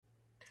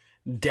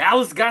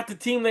Dallas got the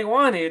team they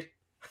wanted.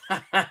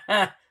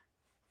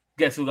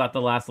 Guess who got the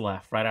last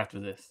laugh right after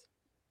this?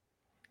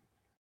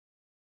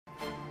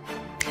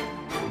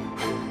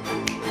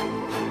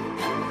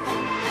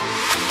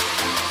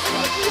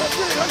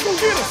 Let's go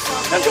get him.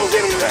 Let's go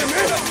get him today,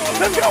 man.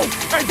 Let's go.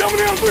 Hey,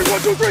 dominate on 3.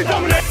 1, 2, 3.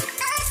 Dominate.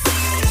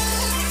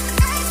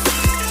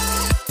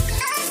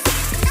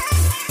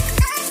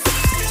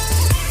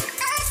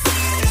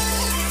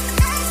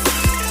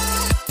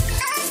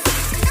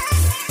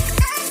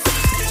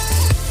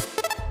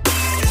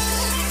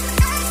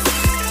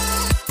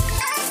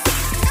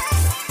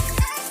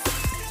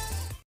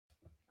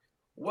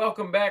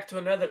 Welcome back to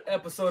another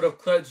episode of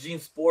Clutch Gene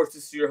Sports.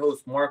 This is your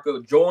host,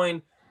 Marco,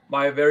 joined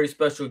by a very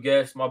special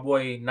guest, my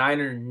boy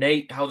Niner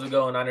Nate. How's it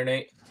going, Niner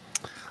Nate?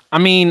 I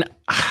mean,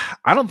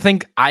 I don't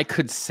think I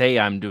could say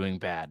I'm doing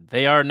bad.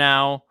 They are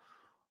now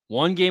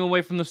 1 game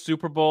away from the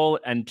Super Bowl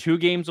and 2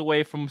 games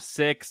away from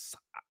 6.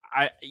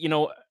 I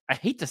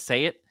hate to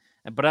say it,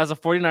 but as a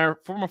former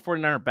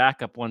 49er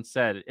backup once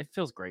said, it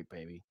feels great,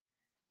 baby.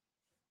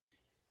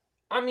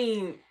 I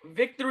mean,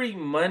 Victory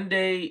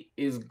Monday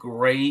is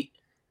great,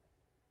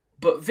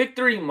 but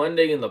Victory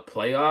Monday in the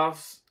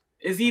playoffs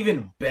is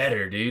even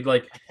better, dude.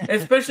 Like,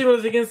 especially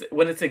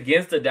when it's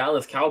against the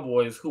Dallas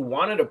Cowboys, who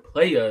wanted to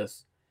play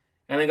us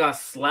and they got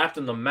slapped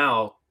in the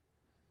mouth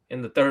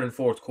in the third and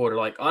fourth quarter.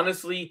 Like,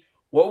 honestly,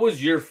 what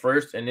was your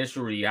first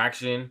initial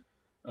reaction?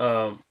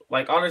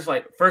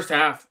 Honestly, first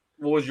half,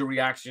 what was your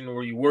reaction?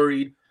 Were you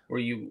worried? Were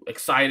you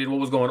excited?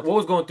 What was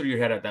going through your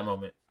head at that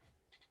moment?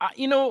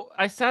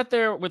 I sat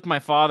there with my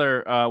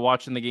father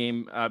watching the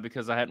game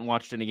because I hadn't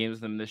watched any games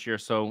with him this year.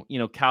 So,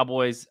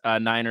 Cowboys,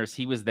 Niners,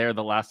 he was there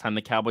the last time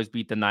the Cowboys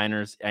beat the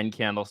Niners and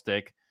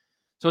Candlestick.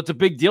 So it's a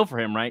big deal for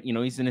him, right?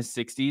 He's in his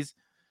 60s.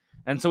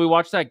 And so we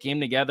watched that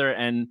game together.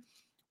 And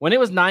when it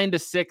was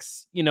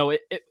 9-6,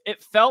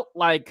 it felt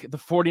like the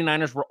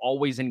 49ers were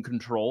always in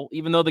control,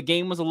 even though the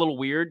game was a little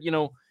weird.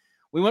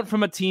 We went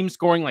from a team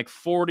scoring like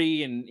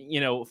 40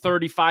 and,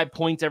 35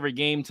 points every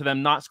game to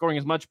them not scoring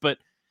as much. But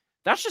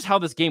that's just how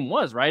this game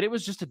was, right? It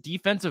was just a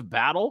defensive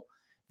battle.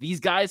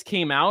 These guys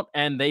came out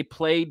and they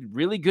played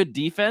really good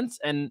defense,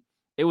 and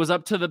it was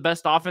up to the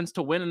best offense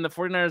to win, and the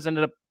 49ers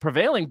ended up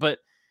prevailing. But,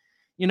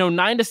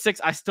 9-6,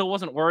 I still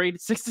wasn't worried.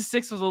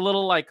 6-6 was a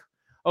little like,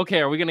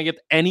 okay, are we going to get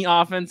any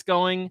offense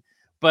going?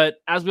 But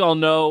as we all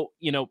know,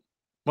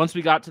 once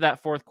we got to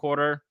that fourth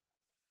quarter,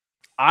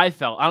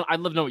 I'd love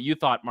to know what you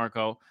thought,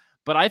 Marco,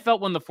 but I felt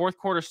when the fourth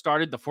quarter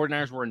started, the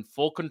 49ers were in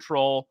full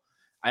control.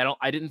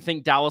 I didn't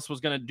think Dallas was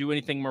going to do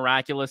anything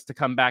miraculous to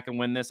come back and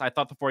win this. I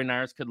thought the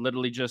 49ers could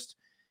literally just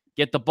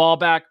get the ball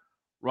back,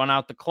 run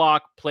out the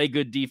clock, play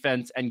good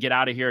defense, and get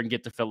out of here and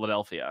get to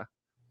Philadelphia.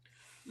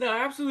 No,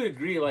 I absolutely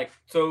agree.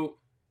 So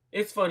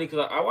it's funny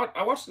because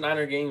I watch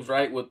Niner games,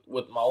 right, with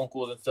my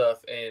uncles and stuff,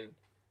 and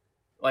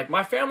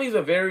my family's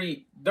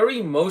they're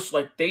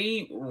emotional. Like,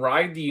 they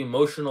ride the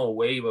emotional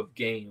wave of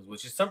games,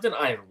 which is something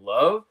I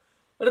love,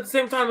 but at the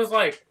same time, it's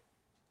like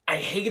I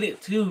hate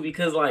it too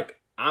because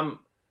I'm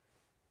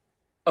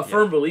a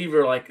firm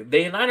believer,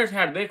 the Niners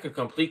had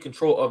complete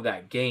control of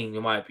that game,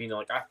 in my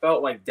opinion. I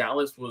felt like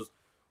Dallas was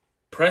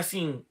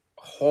pressing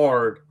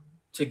hard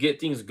to get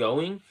things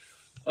going.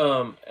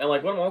 And one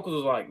of my uncles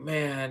was like,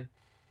 man,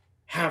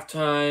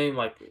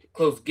 halftime,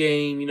 close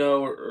game,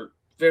 or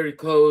very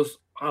close.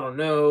 I don't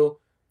know.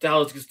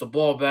 Dallas gets the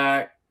ball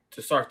back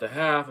to start the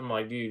half. I'm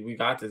like, dude, we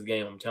got this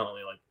game. I'm telling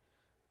you,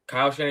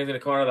 Kyle Shanahan's going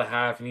to come out of the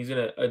half and he's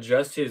going to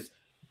adjust his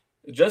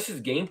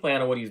game plan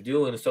of what he's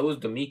doing, and so is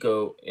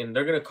DeMeco, and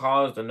they're going to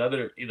cause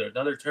either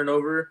another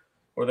turnover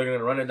or they're going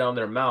to run it down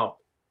their mouth.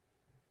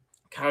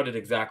 Kyle did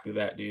exactly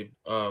that, dude.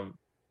 What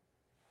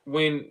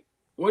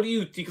do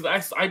you think?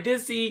 Because I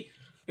did see,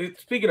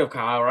 speaking of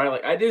Kyle,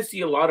 right? I did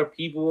see a lot of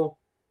people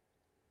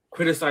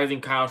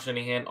criticizing Kyle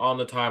Shanahan on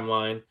the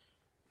timeline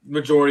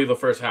majority of the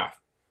first half.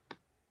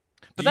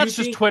 But that's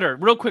just Twitter.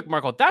 Real quick,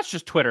 Marco, that's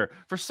just Twitter.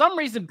 For some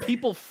reason,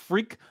 people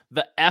freak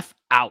the F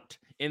out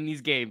in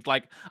these games.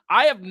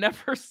 I have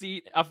never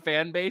seen a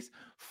fan base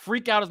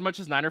freak out as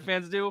much as Niner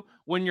fans do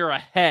when you're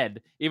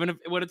ahead. Even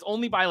when it's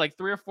only by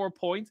 3 or 4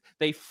 points,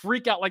 they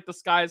freak out like the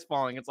sky is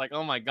falling. It's like,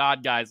 oh my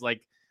God, guys.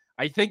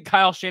 I think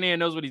Kyle Shanahan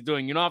knows what he's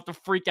doing. You don't have to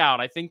freak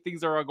out. I think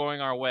things are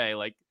going our way.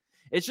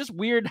 It's just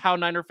weird how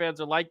Niner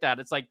fans are like that.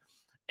 It's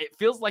it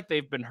feels like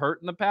they've been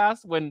hurt in the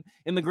past when,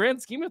 in the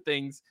grand scheme of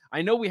things,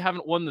 I know we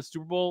haven't won the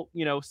Super Bowl,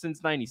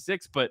 since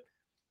 96, but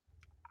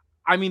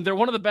I mean, they're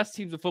one of the best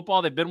teams of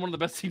football. They've been one of the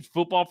best teams of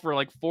football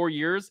for 4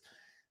 years.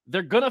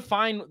 They're going to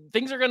find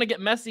things are going to get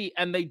messy,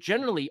 and they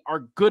generally are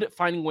good at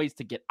finding ways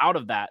to get out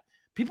of that.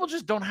 People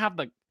just don't have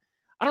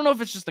I don't know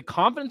if it's just the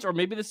confidence or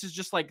maybe this is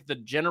just the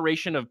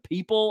generation of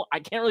people.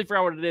 I can't really figure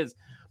out what it is,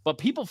 but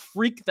people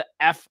freak the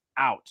F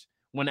out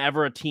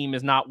whenever a team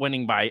is not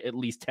winning by at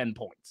least 10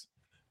 points.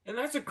 And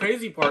that's the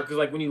crazy part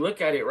because, when you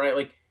look at it,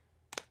 right,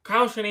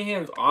 Kyle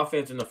Shanahan's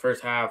offense in the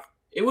first half,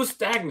 it was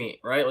stagnant,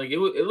 right? It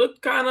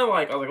looked kind of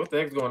I was like, what the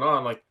heck's going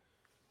on?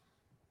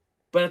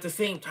 But at the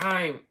same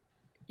time,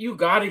 you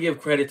got to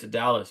give credit to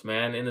Dallas,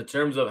 man, in the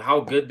terms of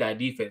how good that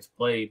defense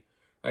played.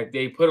 Like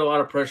they put a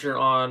lot of pressure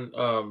on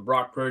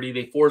Brock Purdy.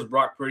 They forced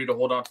Brock Purdy to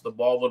hold on to the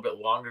ball a little bit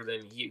longer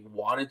than he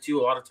wanted to.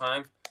 A lot of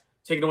times,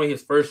 taking away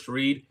his first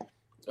read.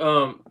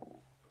 So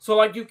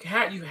like you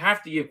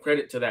have to give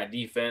credit to that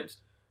defense.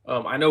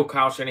 I know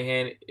Kyle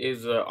Shanahan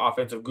is an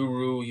offensive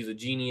guru. He's a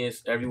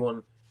genius.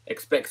 Everyone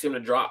expects him to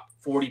drop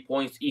 40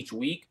 points each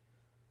week.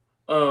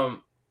 But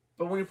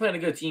when you're playing a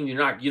good team, you're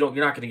not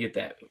going to get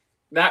that.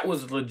 That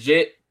was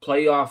legit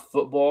playoff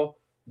football,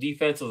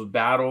 defensive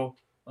battle.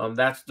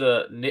 That's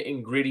the nit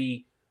and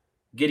gritty,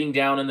 getting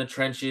down in the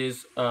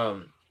trenches.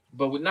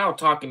 But with now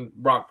talking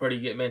Brock Purdy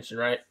get mentioned,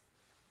 right?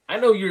 I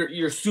know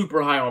you're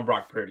super high on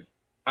Brock Purdy.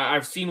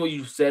 I've seen what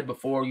you said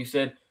before. You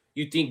said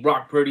you think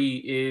Brock Purdy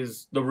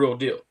is the real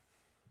deal.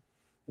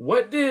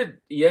 What did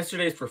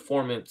yesterday's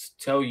performance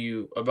tell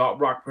you about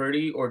Brock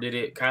Purdy, or did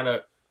it kind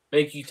of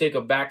make you take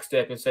a back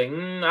step and say,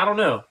 I don't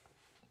know?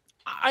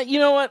 You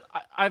know what?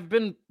 I've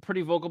been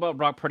pretty vocal about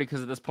Brock Purdy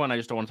because at this point I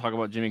just don't want to talk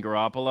about Jimmy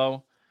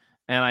Garoppolo.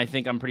 And I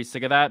think I'm pretty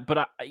sick of that.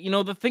 But,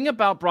 the thing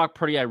about Brock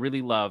Purdy I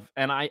really love,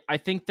 and I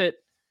think that,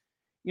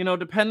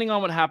 depending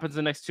on what happens in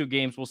the next 2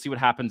 games, we'll see what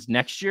happens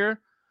next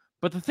year.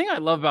 But the thing I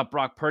love about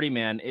Brock Purdy,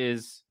 man,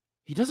 is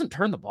he doesn't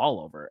turn the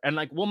ball over. And,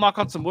 we'll knock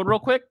on some wood real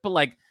quick,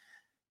 but,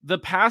 the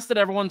pass that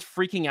everyone's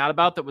freaking out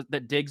about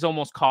that Diggs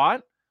almost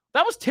caught,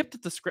 that was tipped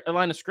at the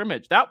line of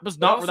scrimmage. That was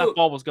not where that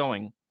ball was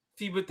going.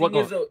 See, but the thing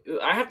is,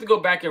 I have to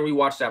go back and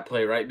rewatch that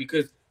play, right?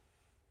 Because,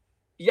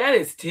 yeah,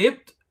 it's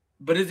tipped,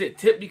 but is it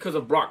tipped because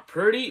of Brock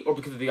Purdy or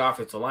because of the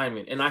offensive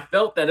lineman? And I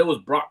felt that it was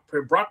Brock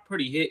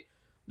Purdy hit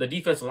the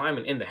defensive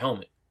lineman in the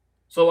helmet.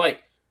 So,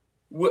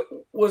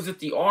 was it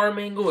the arm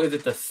angle? Is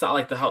it the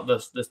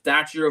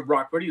stature of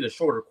Brock Purdy, the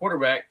shorter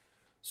quarterback?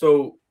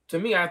 So, to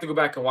me, I have to go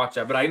back and watch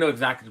that, but I know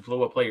exactly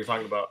what play you're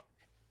talking about.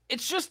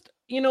 It's just,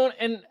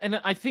 and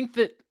I think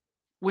that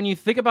when you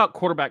think about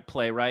quarterback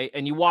play, right,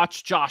 and you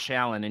watch Josh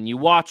Allen and you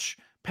watch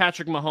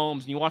Patrick Mahomes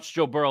and you watch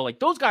Joe Burrow,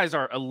 those guys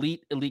are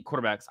elite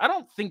quarterbacks. I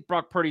don't think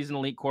Brock Purdy's an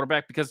elite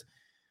quarterback because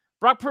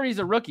Brock Purdy's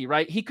a rookie,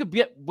 right? He could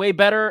get way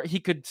better.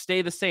 He could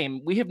stay the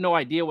same. We have no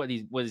idea what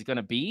he's going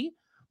to be.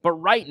 But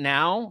right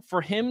now,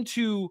 for him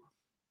to,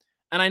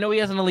 and I know he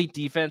has an elite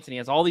defense and he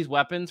has all these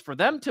weapons, for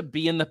them to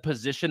be in the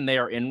position they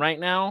are in right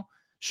now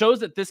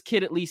shows that this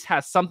kid at least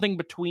has something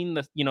between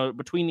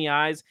the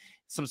eyes,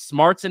 some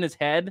smarts in his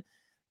head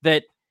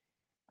that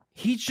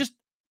he's just,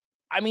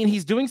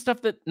 he's doing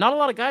stuff that not a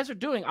lot of guys are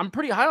doing. I'm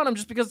pretty high on him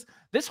just because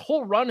this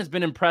whole run has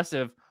been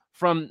impressive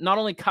from not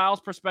only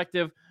Kyle's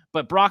perspective,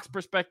 but Brock's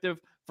perspective,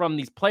 from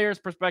these players'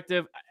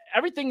 perspective.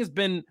 Everything has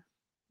been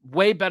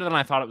way better than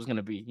I thought it was going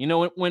to be.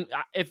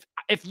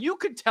 If you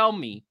could tell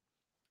me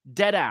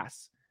dead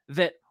ass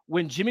that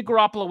when Jimmy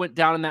Garoppolo went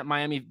down in that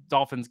Miami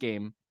Dolphins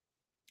game,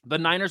 the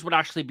Niners would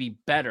actually be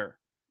better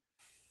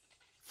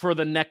for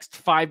the next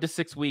 5 to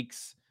 6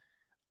 weeks,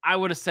 I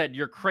would have said,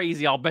 you're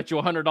crazy. I'll bet you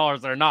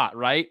 $100 they're not,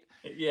 right?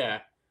 Yeah.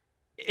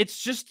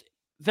 It's just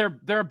they're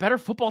a better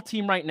football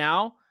team right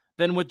now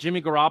than with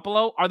Jimmy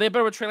Garoppolo. Are they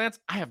better with Trey Lance?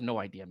 I have no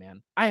idea,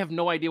 man. I have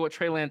no idea what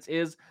Trey Lance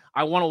is.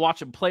 I want to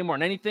watch him play more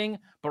than anything,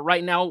 but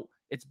right now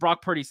it's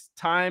Brock Purdy's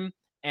time,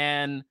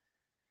 and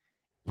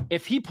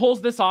if he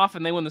pulls this off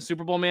and they win the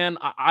Super Bowl, man,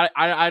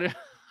 I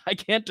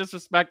can't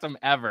disrespect him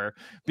ever,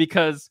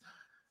 because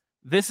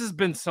this has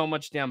been so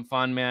much damn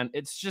fun, man.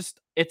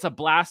 It's a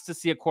blast to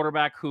see a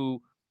quarterback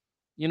who,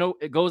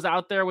 it goes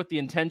out there with the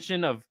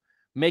intention of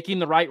making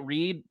the right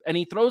read, and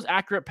he throws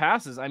accurate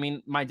passes.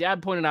 My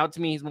dad pointed out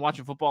to me, he's been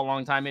watching football a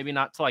long time, maybe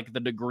not to the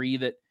degree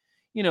that,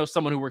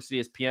 someone who works at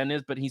ESPN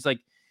is, but he's like,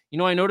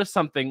 I noticed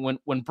something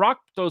when Brock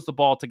throws the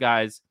ball to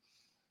guys,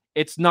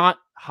 it's not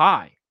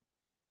high.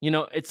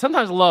 It's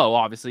sometimes low,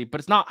 obviously, but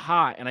it's not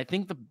high. And I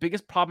think the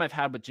biggest problem I've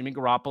had with Jimmy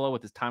Garoppolo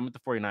with his time with the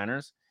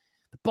 49ers,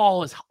 the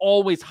ball is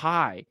always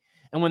high.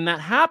 And when that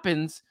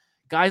happens,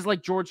 guys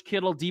like George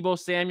Kittle, Deebo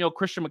Samuel,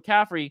 Christian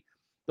McCaffrey,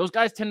 those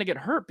guys tend to get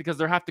hurt because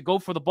they have to go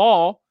for the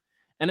ball.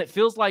 And it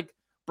feels like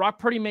Brock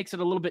Purdy makes it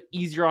a little bit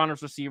easier on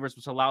his receivers,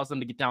 which allows them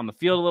to get down the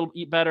field a little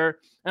bit better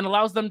and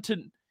allows them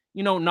to,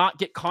 not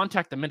get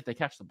contact the minute they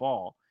catch the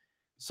ball.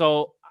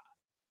 So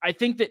I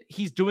think that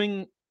he's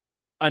doing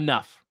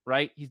enough.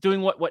 Right? He's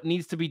doing what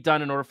needs to be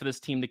done in order for this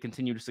team to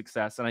continue to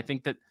success. And I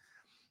think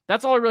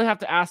that's all I really have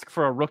to ask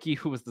for a rookie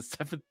who was the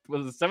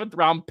seventh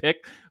round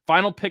pick,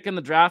 final pick in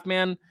the draft,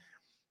 man.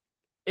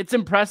 It's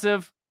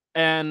impressive.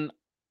 And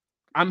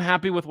I'm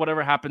happy with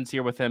whatever happens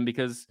here with him,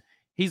 because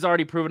he's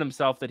already proven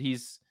himself that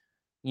he's,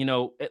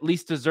 at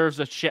least deserves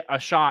a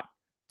shot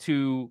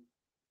to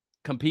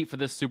compete for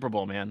this Super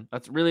Bowl, man.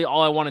 That's really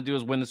all I want to do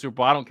is win the Super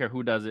Bowl. I don't care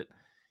who does it.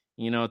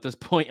 At this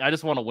point, I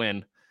just want to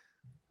win.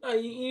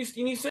 You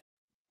said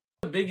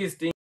the biggest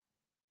thing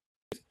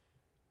is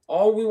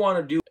all we want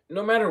to do,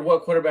 no matter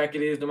what quarterback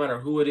it is, no matter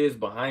who it is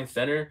behind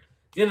center, at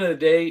the end of the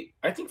day,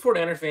 I think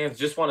 49er fans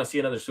just want to see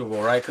another Super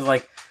Bowl, right?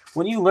 Because,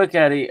 when you look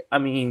at it, I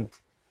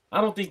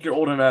don't think you're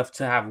old enough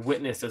to have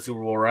witnessed a Super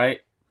Bowl,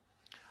 right?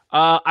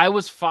 I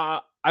was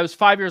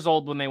 5 years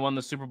old when they won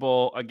the Super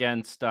Bowl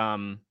against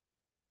San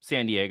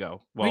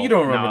Diego. Well, you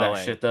don't remember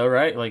that shit, though,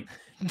 right?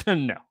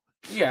 No.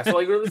 Yeah, so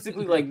like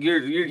realistically, like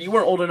you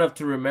weren't old enough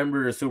to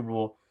remember a Super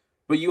Bowl,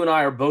 but you and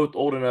I are both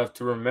old enough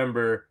to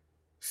remember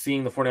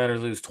seeing the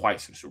 49ers lose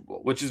twice in Super Bowl,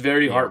 which is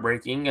very Yeah,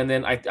 heartbreaking. And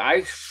then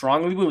I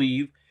strongly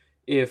believe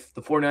if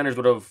the 49ers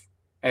would have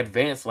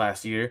advanced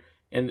last year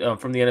and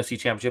from the NFC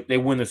Championship, they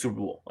win the Super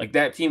Bowl. Like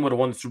that team would have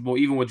won the Super Bowl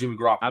even with Jimmy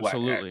Garoppolo at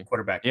absolutely.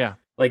 quarterback. Yeah.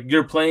 Like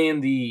you're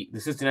playing the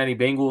Cincinnati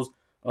Bengals,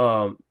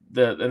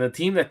 the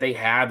team that they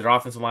had, their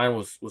offensive line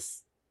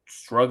was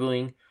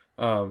struggling.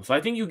 So I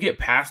think you get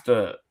past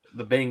the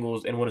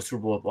Bengals and win a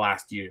Super Bowl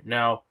last year.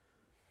 Now,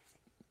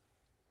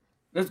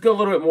 let's go a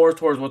little bit more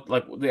towards what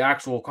like the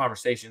actual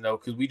conversation though,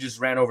 because we just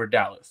ran over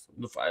Dallas.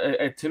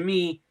 To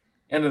me,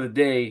 end of the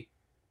day,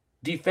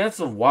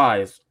 defensive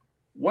wise,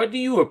 what do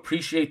you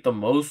appreciate the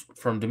most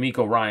from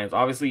D'Amico Ryans?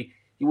 Obviously,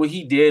 what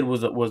he did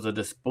was a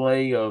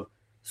display of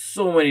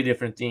so many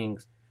different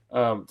things,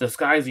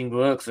 disguising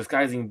looks,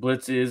 disguising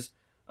blitzes,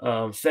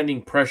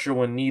 sending pressure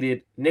when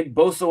needed. Nick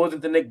Bosa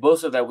wasn't the Nick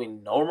Bosa that we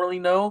normally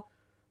know,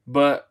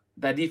 but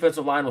that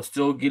defensive line was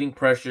still getting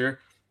pressure.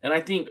 And I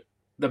think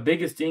the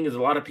biggest thing is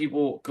a lot of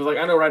people, because like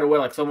I know right away,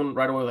 like someone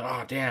right away, like,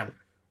 oh damn,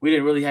 we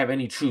didn't really have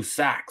any true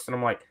sacks, and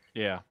I'm like,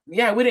 Yeah.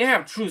 yeah, we didn't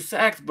have true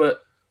sacks,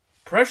 but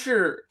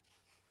pressure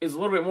is a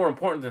little bit more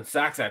important than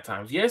sacks at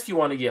times. Yes, you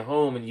want to get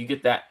home and you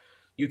get that,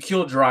 you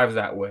kill drives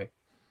that way,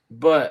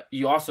 but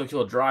you also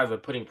kill drives by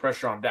putting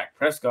pressure on Dak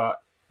Prescott,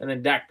 and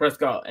then Dak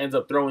Prescott ends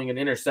up throwing an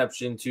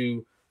interception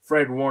to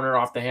Fred Warner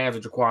off the hands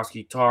of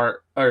Jaquiski Tartt,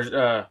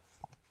 or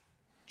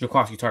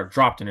Jaquiski Tartt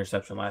dropped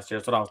interception last year.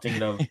 That's what I was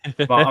thinking of.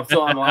 But I'm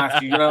still on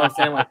last year. You know what I'm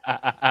saying?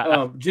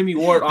 Like Jimmy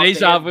Ward off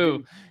Deja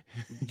vu.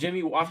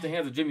 Jimmy off the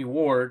hands of Jimmy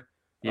Ward.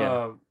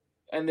 Yeah.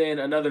 And then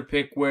another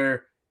pick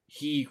where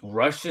he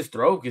rushed his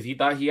throw because he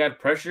thought he had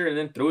pressure and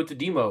then threw it to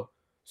Demo.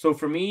 So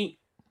for me,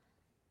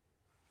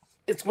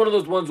 it's one of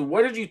those ones.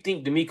 What did you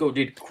think D'Amico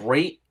did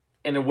great?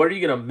 And then what are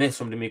you going to miss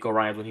from D'Amico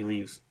Ryans when he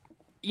leaves?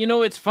 You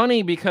know, it's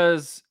funny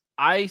because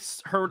I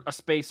heard a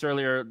space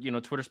earlier,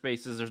 Twitter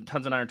spaces. There's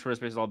tons of Niner Twitter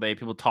spaces all day,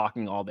 people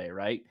talking all day,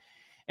 right?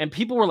 And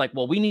people were like,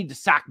 well, we need to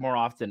sack more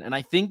often. And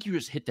I think you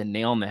just hit the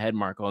nail on the head,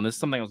 Marco. And this is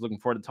something I was looking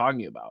forward to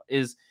talking about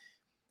is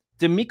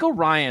D'Amico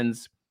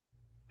Ryans.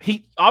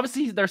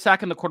 They're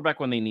sacking the quarterback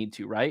when they need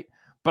to, right?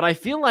 But I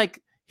feel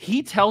like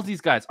he tells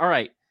these guys, all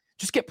right,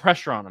 just get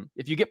pressure on him.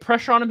 If you get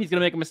pressure on him, he's going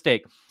to make a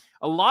mistake.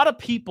 A lot of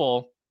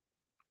people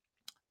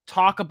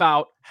talk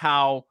about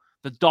how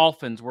the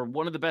Dolphins were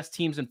one of the best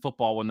teams in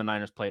football when the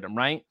Niners played them,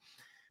 right?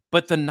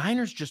 But the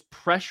Niners just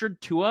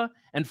pressured Tua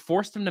and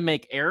forced him to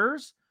make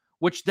errors,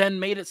 which then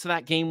made it so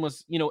that game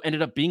was,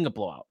 ended up being a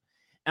blowout.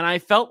 And I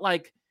felt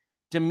like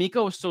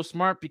D'Amico was so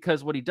smart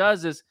because what he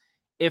does is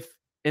if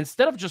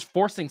instead of just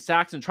forcing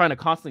sacks and trying to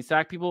constantly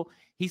sack people,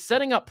 he's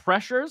setting up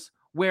pressures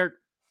where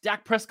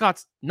Dak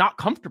Prescott's not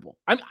comfortable.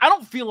 I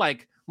don't feel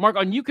like, Mark,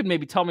 and you could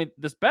maybe tell me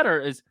this better,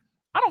 is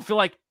I don't feel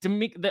like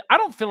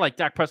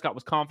Dak Prescott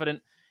was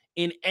confident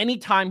in any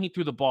time he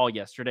threw the ball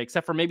yesterday,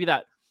 except for maybe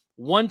that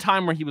one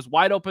time where he was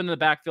wide open in the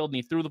backfield and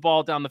he threw the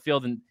ball down the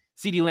field and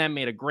CeeDee Lamb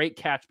made a great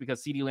catch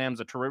because CeeDee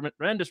Lamb's a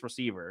tremendous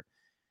receiver.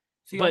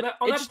 See, but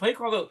on that play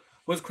call, though,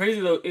 what's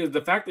crazy, though, is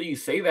the fact that you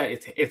say that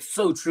it's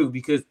so true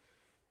because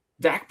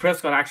Dak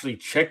Prescott actually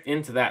checked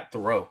into that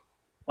throw.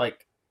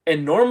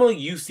 And normally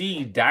you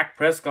see Dak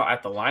Prescott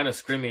at the line of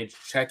scrimmage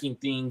checking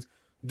things,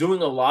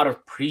 doing a lot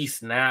of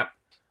pre-snap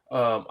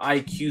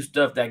IQ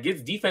stuff that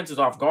gets defenses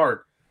off guard.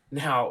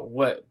 Now,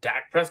 what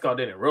Dak Prescott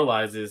didn't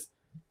realize is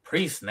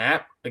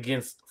pre-snap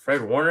against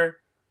Fred Warner,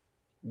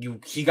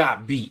 he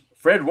got beat.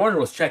 Fred Warner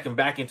was checking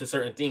back into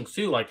certain things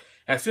too. Like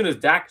as soon as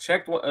Dak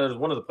checked, one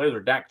of the plays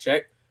where Dak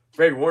checked,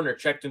 Fred Warner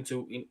checked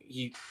into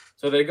he.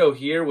 So they go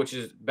here, which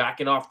is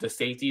backing off the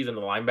safeties and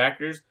the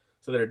linebackers.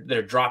 So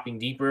they're dropping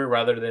deeper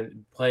rather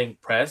than playing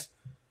press.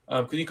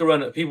 Because you could run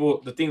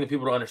the thing that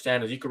people don't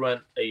understand is you could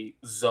run a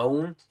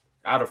zone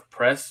out of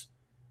press.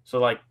 So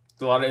like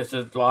a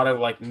lot of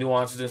like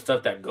nuances and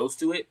stuff that goes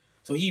to it.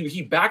 So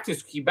he backed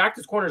his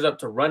corners up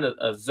to run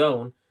a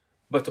zone,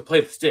 but to play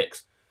the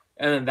sticks.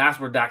 And then that's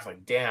where Dak's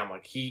like, damn,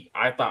 like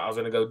I thought I was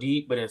gonna go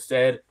deep, but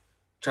instead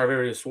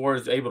Charvarius Ward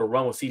is able to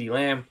run with CeeDee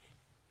Lamb.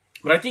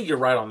 But I think you're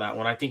right on that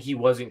one. I think he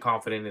wasn't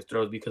confident in his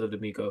throws because of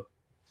D'Amico.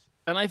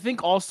 And I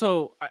think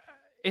also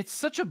it's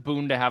such a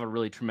boon to have a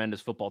really tremendous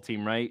football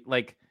team, right?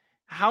 Like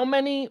how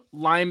many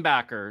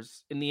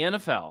linebackers in the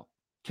NFL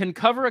can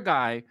cover a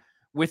guy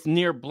with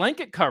near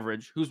blanket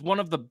coverage who's one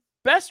of the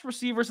best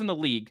receivers in the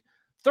league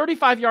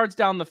 35 yards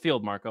down the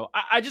field, Marco?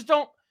 I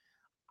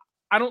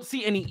don't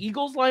see any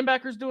Eagles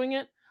linebackers doing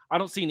it. I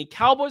don't see any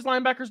Cowboys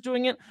linebackers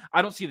doing it.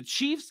 I don't see the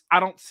Chiefs. I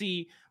don't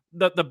see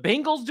the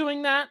Bengals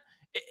doing that.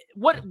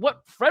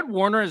 What Fred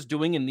Warner is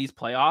doing in these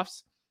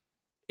playoffs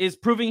is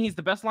proving he's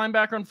the best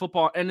linebacker in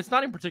football, and it's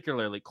not even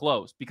particularly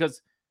close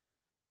because,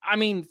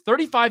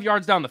 35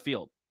 yards down the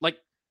field, like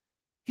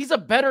he's a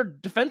better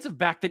defensive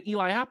back than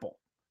Eli Apple.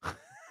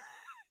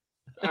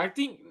 I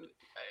think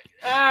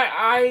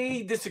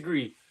I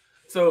disagree.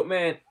 So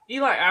man,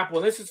 Eli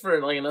Apple. This is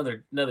for like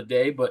another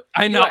day, but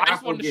I know. Eli I just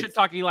Apple wanted to shit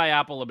talk Eli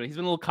Apple a little bit. He's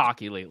been a little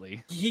cocky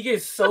lately. he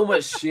gets so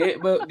much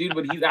shit, but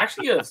he's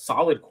actually a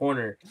solid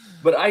corner.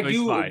 But I No, he's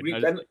do fine. agree.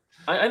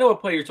 I know what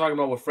play you're talking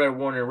about with Fred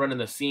Warner running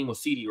the seam with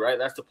CD, right?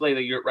 That's the play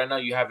that you're right now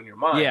you have in your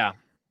mind. Yeah.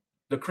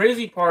 The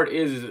crazy part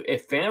is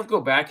if fans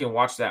go back and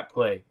watch that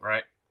play,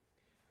 right?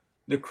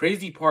 The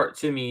crazy part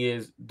to me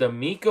is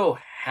D'Amico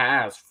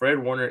has Fred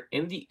Warner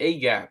in the A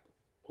gap,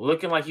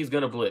 looking like he's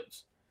gonna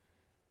blitz.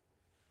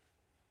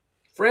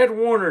 Fred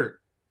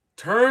Warner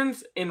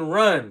turns and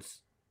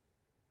runs,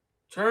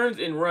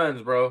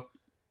 bro.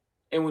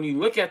 And when you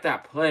look at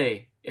that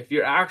play, if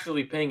you're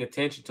actually paying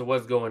attention to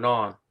what's going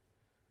on,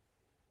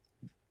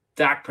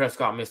 Dak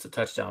Prescott missed a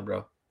touchdown,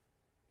 bro.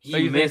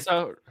 He missed.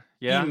 So?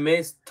 Yeah. He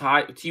missed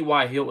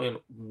T.Y. Hilton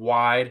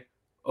wide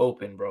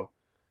open, bro.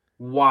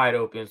 Wide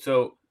open.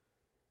 So,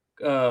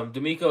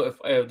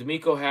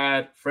 D'Amico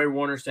had Fred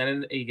Warner standing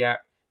in the A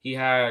gap. He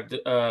had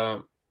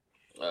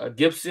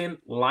Gibson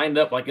lined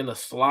up like in the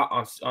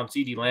slot on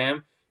CD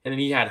Lamb, and then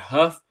he had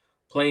Huff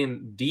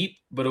playing deep,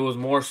 but it was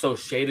more so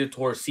shaded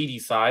towards CD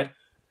side.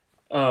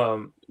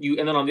 And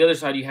then on the other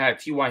side you had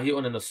T.Y.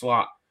 Hilton in the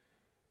slot.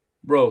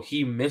 Bro,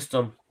 he missed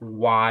him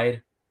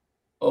wide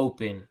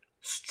open,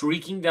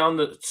 streaking down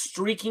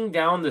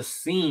the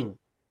seam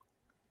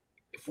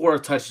for a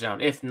touchdown.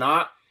 If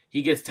not,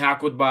 he gets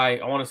tackled by,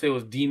 I want to say it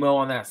was Demo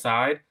on that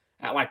side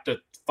at like the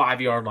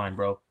 5-yard line,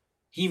 bro.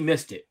 He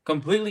missed it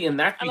completely, and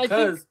that's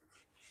because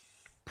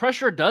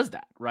pressure does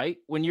that, right?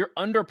 When you're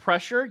under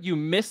pressure, you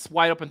miss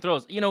wide open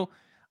throws.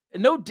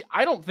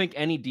 I don't think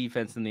any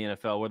defense in the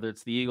NFL, whether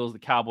it's the Eagles, the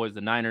Cowboys,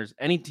 the Niners,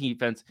 any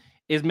defense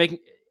is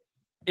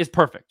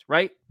perfect,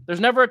 right? There's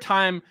never a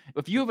time,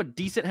 if you have a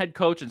decent head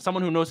coach and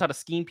someone who knows how to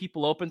scheme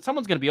people open,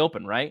 someone's going to be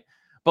open, right?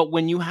 But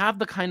when you have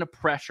the kind of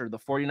pressure the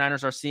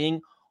 49ers are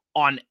seeing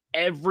on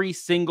every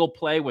single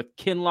play with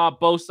Kinlaw,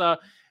 Bosa,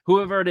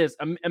 whoever it is,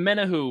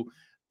 Amenahu,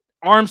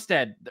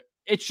 Armstead,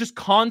 it's just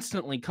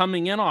constantly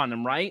coming in on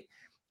them, right?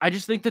 I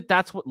just think that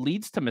that's what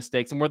leads to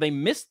mistakes and where they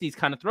miss these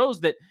kind of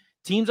throws that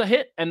teams are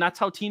hit. And that's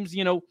how teams,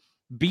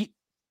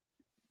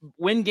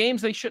 win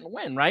games they shouldn't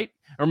win, right?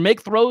 Or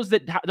make throws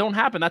that don't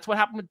happen. That's what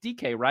happened with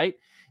DK, right?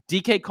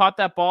 DK caught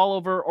that ball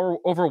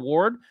over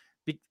Ward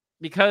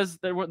because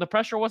the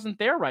pressure wasn't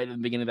there right at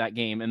the beginning of that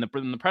game. And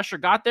the pressure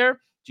got there.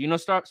 Geno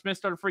Smith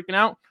started freaking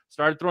out,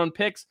 started throwing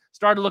picks,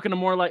 started looking a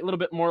little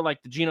bit more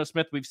like the Geno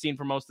Smith we've seen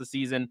for most of the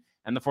season.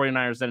 And the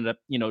 49ers ended up,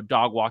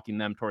 dog walking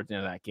them towards the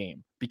end of that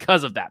game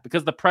because of that,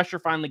 because the pressure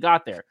finally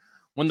got there.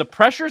 When the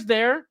pressure's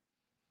there,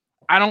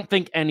 I don't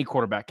think any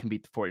quarterback can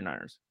beat the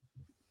 49ers.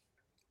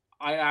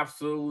 I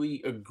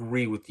absolutely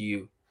agree with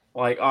you.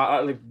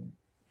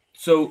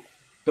 So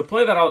the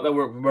play that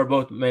we're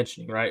both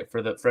mentioning, right,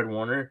 for the Fred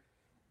Warner,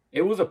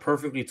 it was a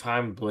perfectly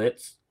timed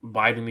blitz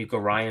by D'Amico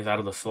Ryans out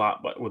of the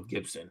slot, but with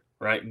Gibson,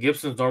 right?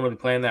 Gibson's normally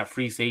playing that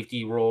free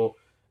safety role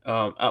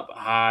up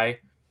high,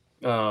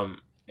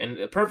 and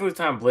a perfectly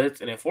timed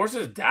blitz, and it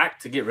forces Dak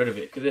to get rid of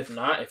it. Because if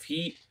not,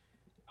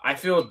 I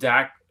feel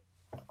Dak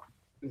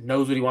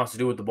knows what he wants to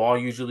do with the ball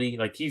usually.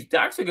 Like,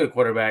 Dak's a good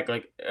quarterback.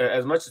 Like,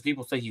 as much as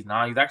people say he's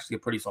not, he's actually a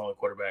pretty solid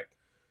quarterback.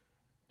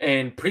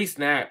 And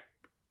pre-snap,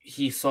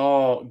 he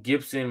saw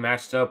Gibson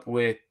matched up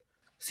with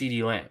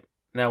CeeDee Lamb.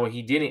 Now, what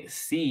he didn't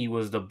see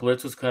was the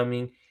blitz was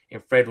coming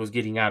and Fred was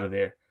getting out of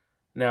there.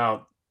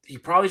 Now, he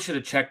probably should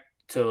have checked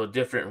to a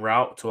different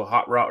route, to a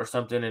hot route or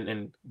something,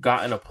 and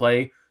gotten a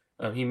play.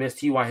 He missed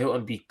T.Y.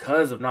 Hilton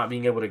because of not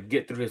being able to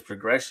get through his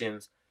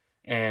progressions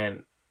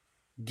and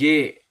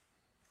get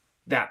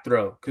that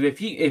throw. Because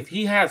if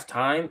he has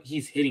time,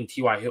 he's hitting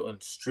T.Y. Hilton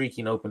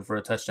streaking open for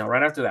a touchdown.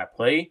 Right after that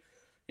play,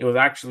 it was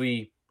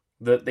actually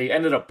they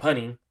ended up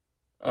punting.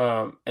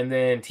 And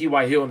then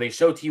T.Y. Hilton, they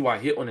showed T.Y.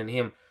 Hilton and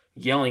him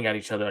yelling at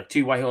each other. Like,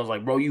 T.Y. Hilton's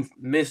like, bro, you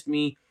missed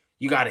me.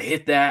 You got to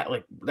hit that.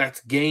 Like,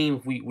 that's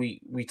game.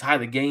 We tie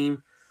the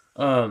game.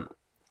 And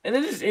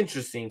then it's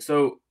interesting.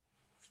 So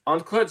on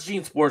Clutch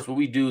Gene Sports, what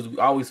we do is we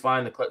always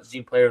find the Clutch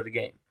Gene player of the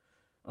game.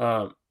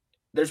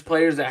 There's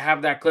players that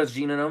have that Clutch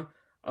Gene in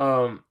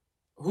them.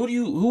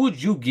 Who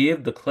would you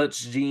give the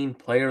Clutch Gene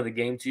player of the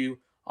game to,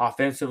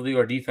 offensively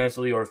or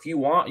defensively? Or if you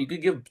want, you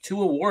could give 2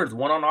 awards,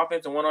 one on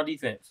offense and one on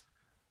defense.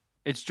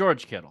 It's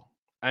George Kittle.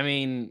 I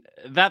mean,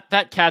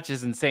 that catch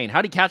is insane.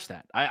 How did he catch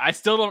that? I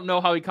still don't know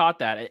how he caught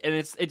that. And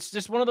it's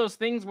just one of those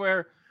things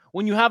where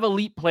when you have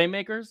elite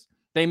playmakers,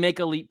 they make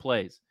elite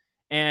plays.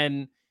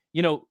 And,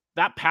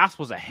 that pass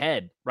was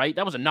ahead, right?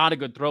 That was not a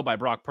good throw by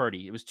Brock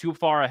Purdy. It was too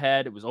far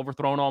ahead. It was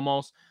overthrown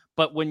almost.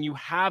 But when you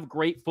have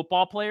great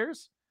football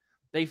players,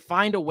 they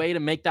find a way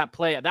to make that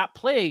play. That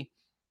play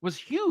was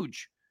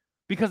huge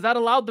because that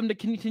allowed them to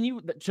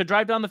continue to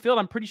drive down the field.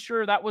 I'm pretty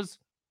sure that was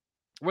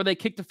where they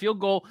kicked the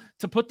field goal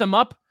to put them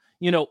up,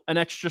 an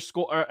extra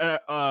score, or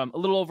a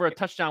little over a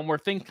touchdown, where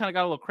things kind of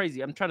got a little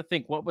crazy. I'm trying to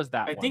think, what was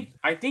that?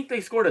 I think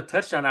they scored a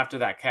touchdown after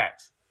that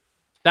catch.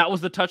 That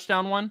was the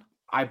touchdown one?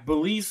 I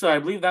believe so. I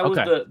believe that was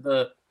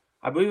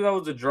I believe that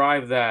was the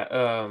drive that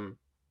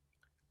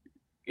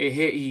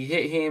he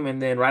hit him,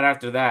 and then right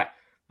after that,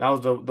 that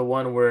was the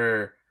one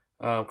where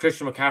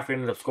Christian McCaffrey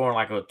ended up scoring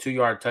like a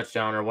 2-yard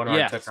touchdown or 1-yard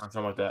Yes. touchdown,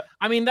 something like that.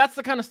 I mean, that's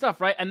the kind of stuff,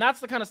 right? And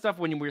that's the kind of stuff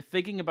when we're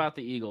thinking about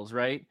the Eagles,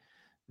 right?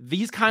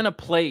 These kind of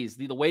plays,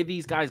 the way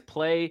these guys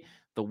play,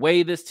 the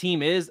way this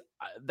team is,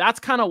 that's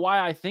kind of why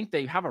I think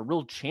they have a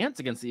real chance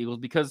against the Eagles,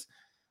 because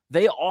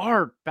they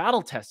are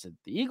battle tested.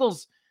 The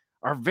Eagles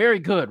are very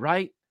good,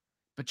 right?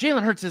 But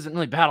Jalen Hurts isn't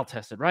really battle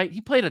tested, right? He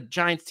played a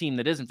Giants team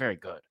that isn't very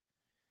good.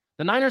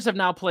 The Niners have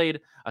now played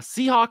a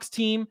Seahawks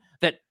team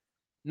that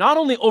not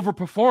only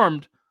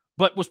overperformed,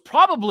 but was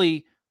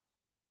probably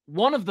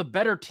one of the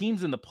better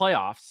teams in the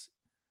playoffs.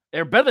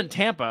 They're better than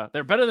Tampa.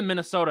 They're better than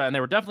Minnesota, and they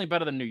were definitely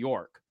better than New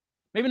York.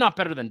 Maybe not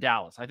better than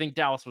Dallas. I think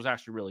Dallas was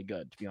actually really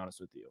good, to be honest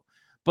with you.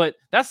 But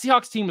that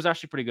Seahawks team was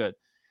actually pretty good.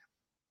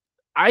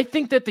 I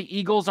think that the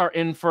Eagles are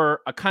in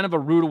for a kind of a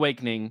rude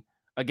awakening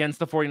against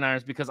the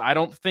 49ers, because I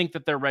don't think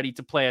that they're ready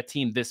to play a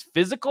team this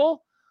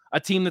physical, a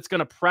team that's going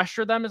to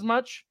pressure them as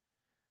much.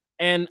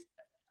 And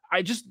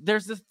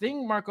there's this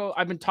thing, Marco,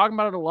 I've been talking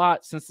about it a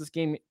lot since the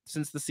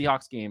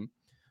Seahawks game.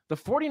 The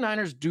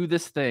 49ers do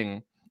this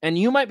thing, and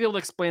you might be able to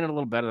explain it a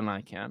little better than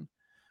I can,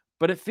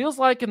 but it feels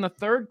like in the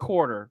third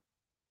quarter,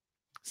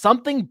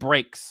 something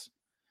breaks,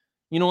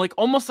 like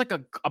almost like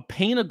a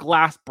pane of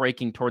glass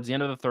breaking towards the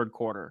end of the third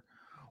quarter,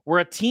 where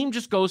a team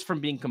just goes from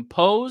being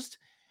composed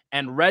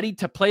and ready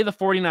to play the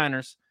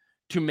 49ers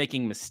to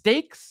making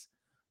mistakes,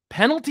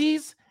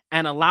 penalties,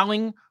 and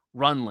allowing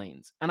run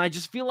lanes. And I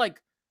just feel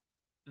like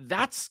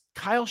that's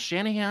Kyle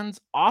Shanahan's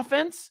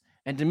offense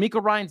and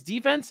DeMeco Ryans'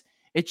 defense.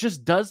 It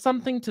just does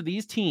something to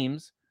these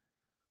teams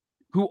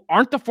who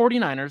aren't the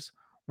 49ers,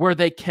 where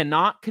they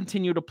cannot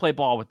continue to play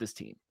ball with this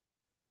team.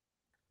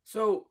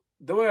 So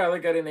the way I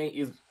look at it, Nate,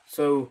 is,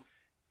 so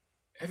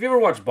have you ever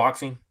watched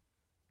boxing?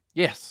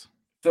 Yes.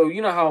 So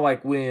you know how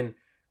like when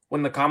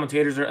the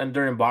commentators are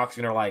during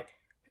boxing are like,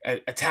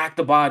 attack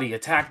the body,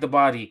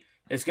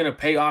 it's gonna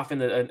pay off in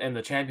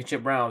the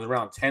championship rounds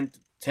around 10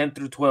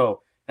 through 12.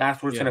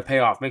 That's where it's gonna pay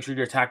off. Make sure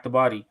you attack the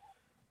body.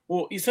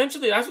 Well,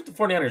 essentially that's what the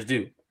 49ers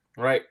do,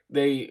 right?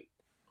 They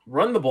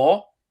run the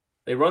ball.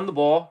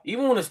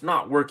 Even when it's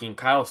not working.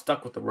 Kyle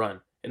stuck with the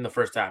run in the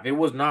first half. It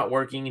was not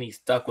working, and he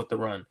stuck with the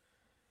run.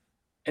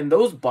 And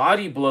those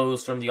body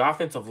blows from the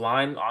offensive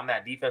line on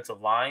that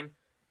defensive line,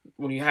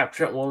 when you have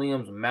Trent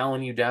Williams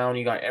mowing you down,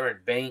 you got Aaron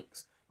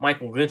Banks,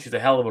 Michael Lynch is a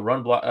hell of a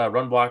run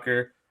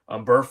blocker.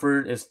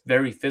 Burford is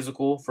very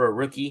physical for a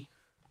rookie.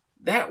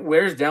 That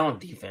wears down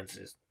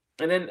defenses.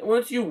 And then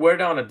once you wear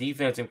down a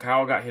defense and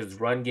Kyle got his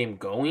run game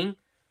going,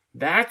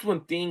 that's when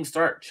things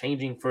start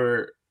changing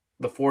for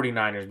the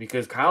 49ers,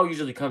 because Kyle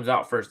usually comes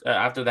out first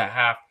after that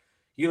half.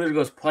 He literally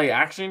goes play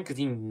action because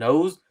he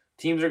knows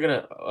teams are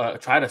going to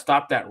try to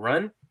stop that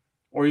run,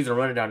 or he's going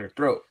to run it down your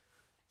throat.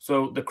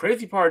 So the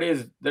crazy part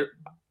is,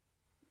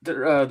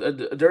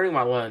 during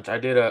my lunch, I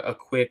did a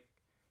quick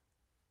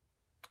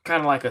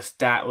kind of like a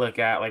stat look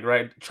at, like,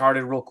 right,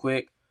 charted real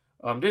quick.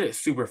 Did it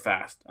super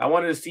fast. I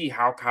wanted to see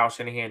how Kyle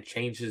Shanahan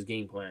changed his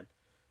game plan.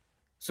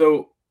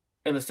 So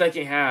in the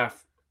second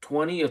half,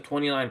 20 of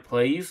 29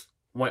 plays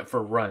went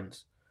for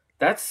runs.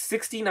 That's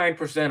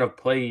 69% of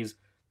plays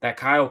that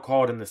Kyle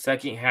called in the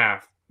second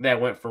half that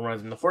went for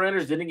runs. And the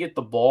 49ers didn't get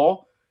the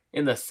ball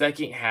in the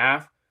second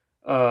half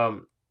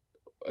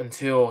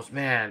until,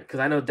 because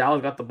I know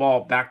Dallas got the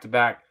ball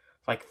back-to-back,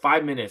 like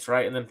 5 minutes,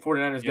 right? And then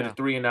 49ers get a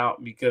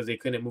 3-and-out because they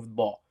couldn't move the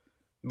ball.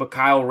 But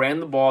Kyle ran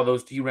the ball.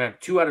 He ran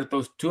two out of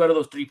those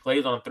 3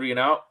 plays on a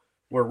 3-and-out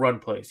were run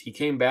plays. He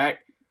came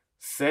back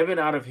 7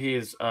 out of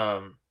his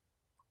 10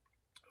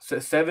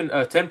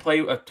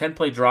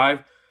 play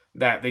drive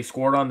that they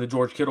scored on the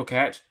George Kittle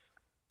catch.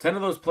 7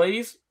 of those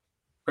plays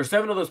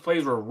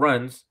were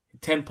runs.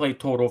 10 play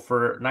total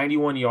for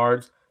 91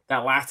 yards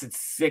that lasted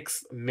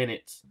 6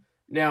 minutes.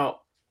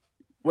 Now,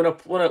 when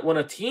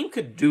a team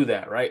could do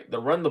that, right? They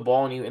run the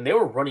ball on you, and they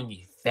were running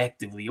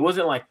effectively. It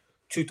wasn't like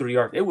 2-3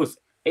 yards. It was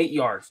 8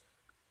 yards,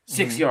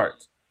 6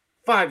 yards,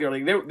 5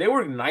 yards. Like they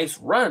were nice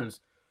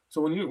runs.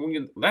 So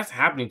when that's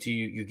happening to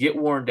you, you get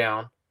worn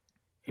down,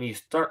 and you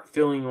start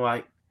feeling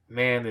like,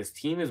 man, this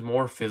team is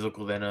more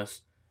physical than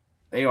us.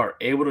 They are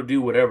able to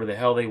do whatever the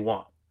hell they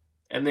want.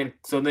 And then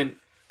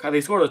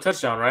they scored a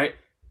touchdown, right?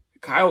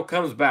 Kyle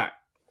comes back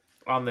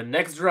on the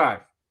next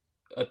drive,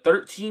 a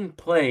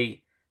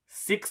 13-play,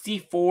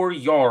 64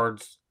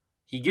 yards.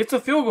 He gets a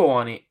field goal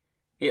on it.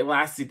 It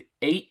lasted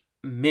 8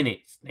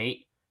 minutes,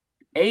 Nate.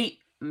 8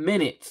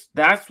 minutes.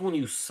 That's when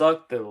you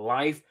suck the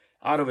life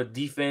out of a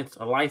defense,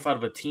 a life out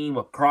of a team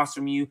across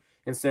from you,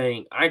 and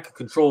saying, I could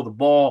control the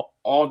ball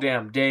all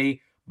damn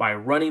day by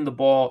running the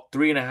ball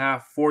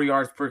 3.5, 4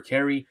 yards per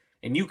carry,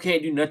 and you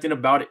can't do nothing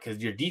about it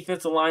because your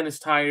defensive line is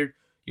tired,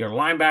 your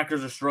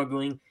linebackers are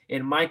struggling,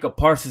 and Micah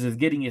Parsons is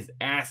getting his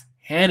ass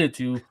handed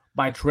to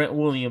by Trent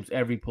Williams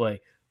every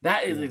play.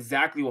 That is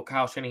exactly what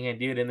Kyle Shanahan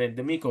did, and then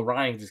DeMeco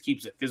Ryans just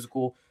keeps it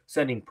physical,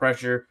 sending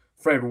pressure.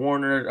 Fred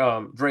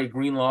Warner, Dre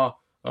Greenlaw,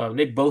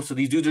 Nick Bosa,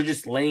 these dudes are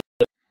just laying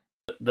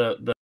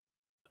the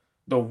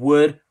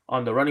wood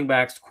on the running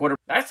backs, quarter.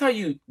 That's how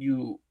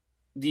you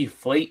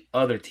deflate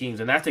other teams,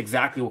 and that's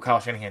exactly what Kyle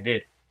Shanahan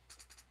did.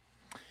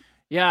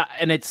 Yeah,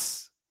 and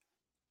it's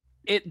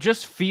it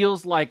just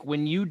feels like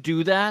when you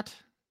do that,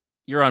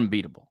 you're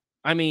unbeatable.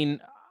 I mean,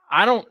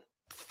 I don't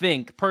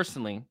think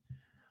personally,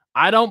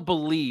 I don't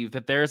believe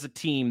that there's a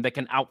team that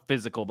can out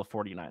physical the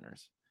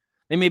 49ers.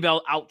 They may be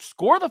able to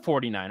outscore the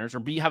 49ers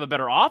or have a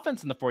better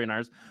offense than the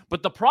 49ers.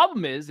 But the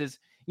problem is,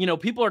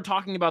 people are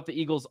talking about the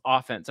Eagles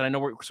offense. And I know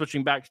we're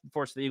switching back and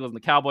forth to the Eagles and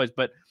the Cowboys,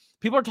 but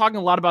people are talking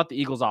a lot about the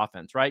Eagles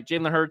offense, right?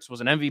 Jalen Hurts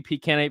was an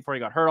MVP candidate before he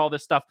got hurt, all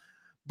this stuff.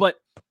 But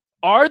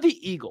are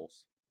the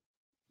Eagles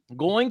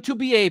going to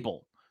be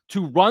able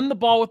to run the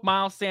ball with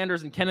Miles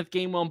Sanders and Kenneth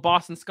Gainwell and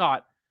Boston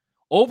Scott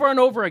over and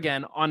over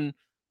again on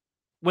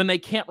when they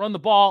can't run the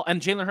ball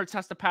and Jalen Hurts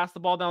has to pass the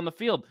ball down the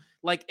field?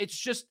 Like, it's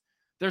just,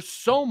 there's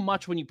so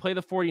much when you play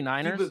the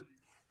 49ers. See,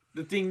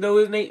 the thing, though,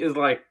 is, Nate, is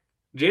like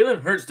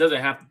Jalen Hurts doesn't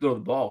have to throw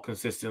the ball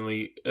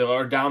consistently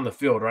or down the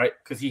field, right?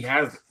 Because he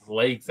has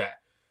legs that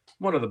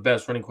one of the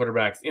best running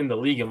quarterbacks in the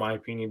league, in my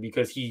opinion,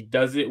 because he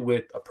does it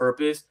with a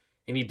purpose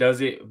and he does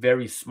it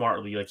very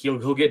smartly. Like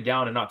he'll get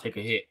down and not take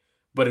a hit,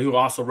 but he'll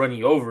also run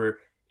you over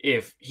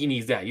if he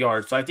needs that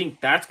yard. So I think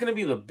that's going to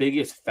be the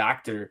biggest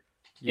factor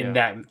in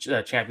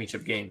that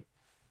championship game.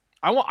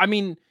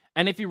 And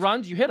if he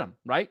runs, you hit him,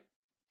 right?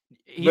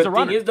 He's but a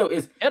runner.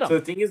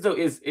 The thing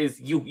is,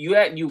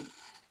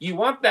 you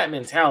want that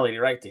mentality,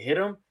 right, to hit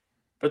him,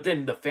 but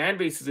then the fan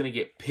base is going to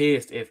get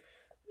pissed if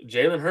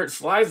Jalen Hurts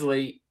slides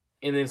late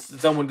and then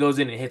someone goes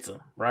in and hits him,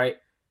 right?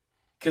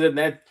 Because then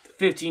that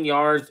 15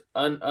 yards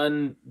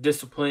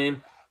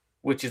undisciplined,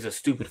 which is a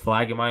stupid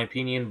flag in my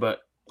opinion. But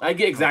I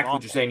get exactly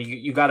what you're saying.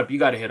 You got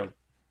to hit him.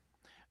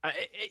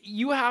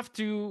 You have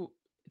to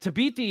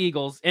beat the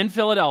Eagles in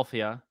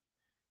Philadelphia.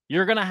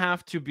 You're going to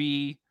have to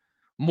be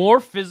more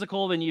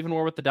physical than you even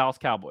were with the Dallas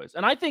Cowboys.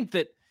 And I think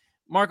that,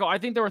 Marco, I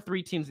think there were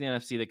 3 teams in the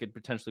NFC that could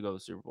potentially go to the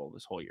Super Bowl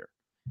this whole year.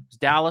 It was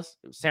Dallas,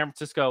 it was San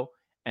Francisco,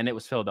 and it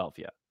was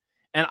Philadelphia.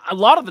 And a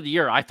lot of the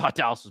year, I thought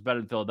Dallas was better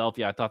than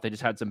Philadelphia. I thought they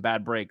just had some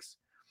bad breaks.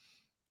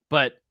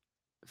 But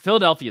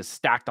Philadelphia is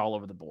stacked all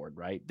over the board,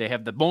 right? They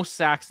have the most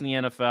sacks in the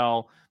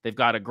NFL. They've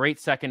got a great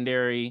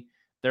secondary.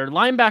 Their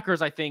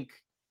linebackers, I think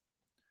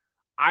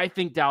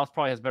Dallas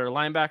probably has better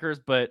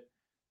linebackers,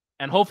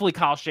 and hopefully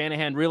Kyle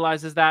Shanahan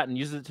realizes that and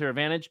uses it to their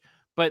advantage.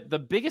 But the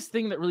biggest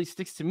thing that really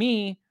sticks to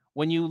me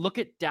when you look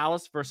at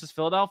Dallas versus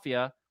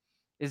Philadelphia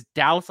is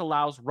Dallas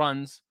allows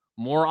runs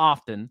more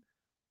often,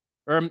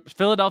 or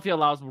Philadelphia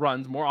allows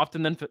runs more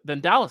often than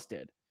Dallas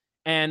did.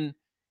 And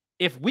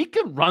if we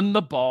could run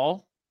the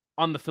ball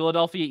on the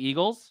Philadelphia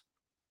Eagles,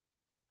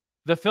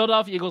 the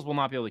Philadelphia Eagles will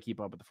not be able to keep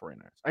up with the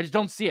 49ers. I just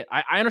don't see it.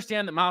 I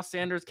understand that Miles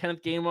Sanders,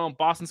 Kenneth Gainwell, and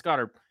Boston Scott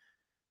are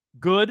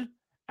good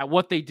at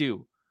what they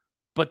do,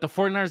 but the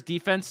 49ers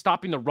defense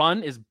stopping the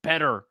run is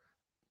better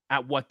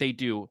at what they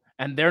do,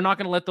 and they're not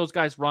going to let those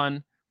guys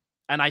run.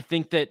 And I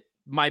think that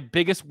my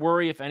biggest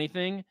worry, if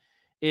anything,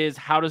 is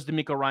how does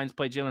DeMeco Ryans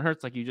play Jalen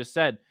Hurts, like you just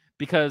said,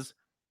 because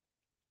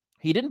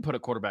he didn't put a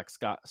quarterback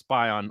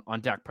spy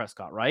on Dak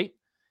Prescott, right?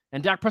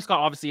 And Dak Prescott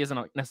obviously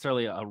isn't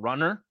necessarily a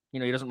runner.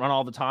 He doesn't run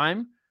all the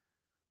time,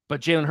 but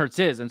Jalen Hurts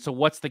is. And so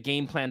what's the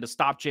game plan to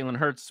stop Jalen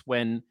Hurts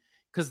when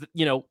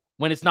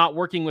it's not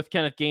working with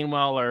Kenneth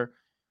Gainwell or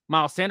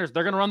Miles Sanders?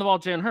 They're going to run the ball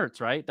Jalen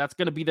Hurts, right? That's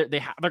going to be they're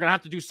going to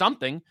have to do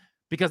something,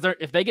 because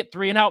if they get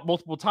 3 and out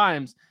multiple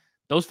times,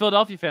 those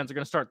Philadelphia fans are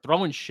going to start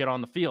throwing shit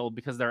on the field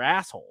because they're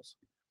assholes.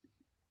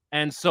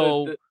 And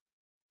so,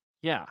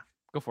 yeah,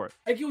 go for it.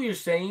 I get what you're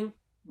saying,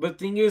 but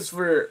the thing is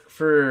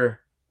for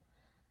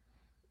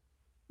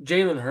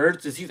Jalen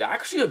Hurts is he's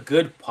actually a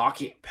good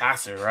pocket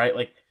passer, right?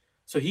 Like,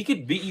 so he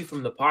could beat you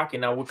from the pocket.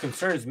 Now, what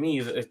concerns me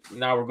is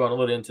now we're going a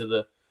little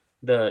into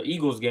the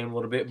Eagles game a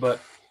little bit, but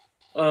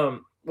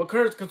what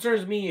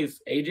concerns me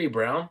is A.J.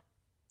 Brown,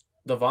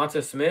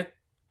 Devonta Smith,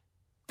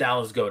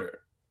 Dallas Goedert.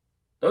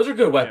 Those are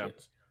good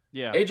weapons.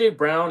 Yeah. A.J.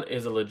 Brown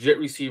is a legit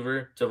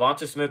receiver.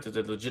 Devonta Smith is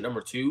a legit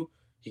number 2.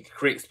 He can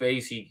create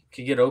space. He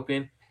can get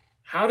open.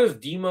 How does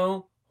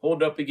Demo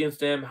hold up against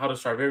them? How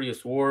does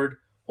Charvarius Ward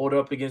hold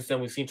up against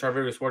them? We've seen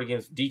Charvarius Ward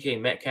against DK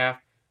Metcalf.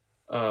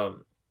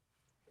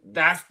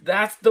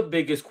 That's the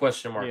biggest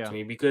question mark to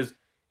me, because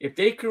if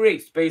they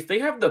create space, they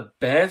have the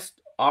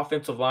best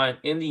offensive line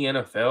in the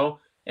NFL,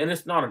 and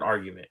it's not an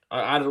argument.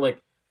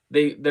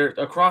 They're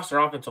across their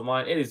offensive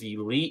line. It is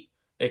elite.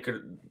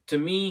 To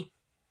me,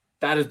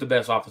 that is the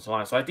best offensive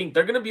line. So I think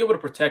they're going to be able to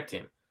protect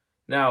him.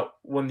 Now,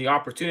 when the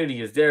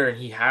opportunity is there and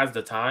he has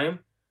the time,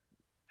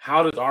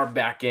 how does our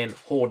back end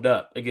hold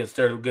up against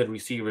their good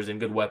receivers and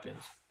good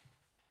weapons?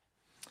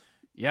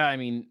 Yeah, I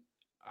mean,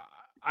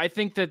 I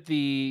think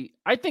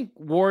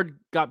Ward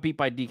got beat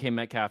by DK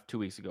Metcalf 2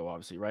 weeks ago,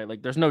 obviously, right?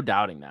 Like, there's no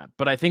doubting that.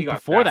 But I think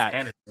before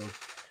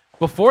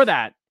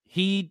that,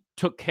 he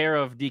took care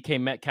of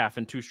DK Metcalf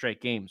in 2 straight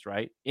games,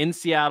 right? In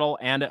Seattle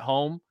and at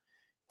home.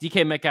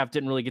 DK Metcalf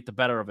didn't really get the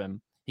better of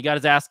him. He got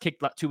his ass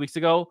kicked 2 weeks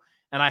ago.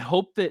 And I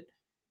hope that,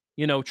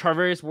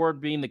 Charvarius Ward,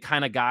 being the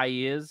kind of guy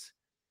he is,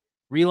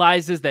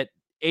 realizes that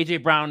A.J.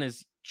 Brown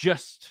is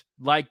just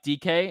like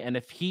DK. And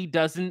if he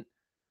doesn't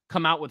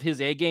come out with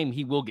his A game,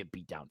 he will get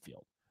beat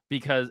downfield.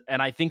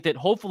 And I think that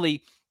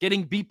hopefully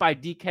getting beat by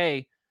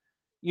DK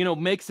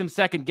makes him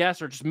second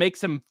guess or just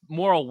makes him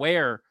more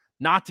aware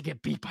not to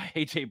get beat by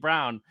AJ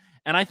Brown.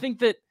 And I think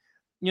that,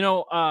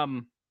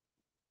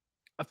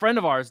 a friend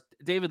of ours,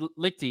 David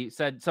Lichty,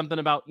 said something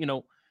about,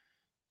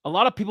 a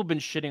lot of people been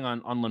shitting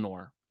on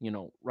Lenoir,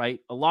 right?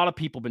 A lot of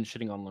people been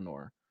shitting on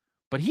Lenoir,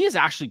 but he has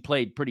actually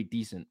played pretty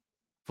decent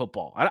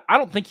football. I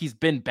don't think he's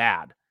been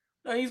bad.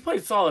 No, he's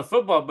played solid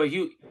football, but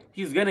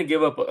he's gonna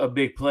give up a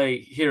big play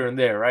here and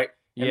there, right?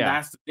 And Yeah.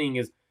 that's the thing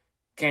is,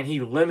 can he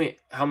limit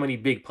how many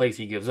big plays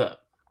he gives up?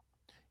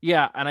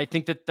 Yeah, and I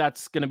think that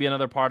that's going to be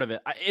another part of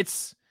it.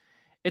 It's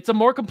a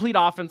more complete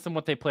offense than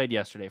what they played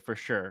yesterday, for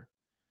sure.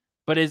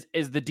 But is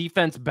the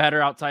defense better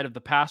outside of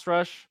the pass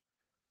rush?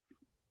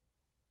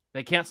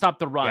 They can't stop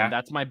the run. Yeah.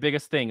 That's my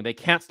biggest thing. They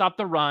can't stop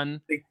the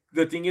run.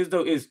 The thing is,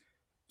 though, is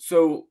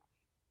so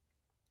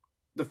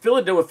what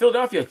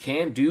Philadelphia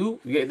can do,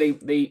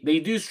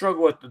 they do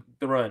struggle with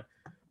the run,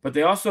 but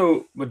they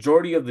also,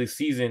 majority of the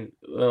season,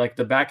 like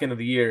the back end of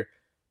the year,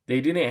 they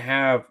didn't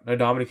have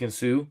Ndamukong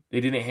Suh. They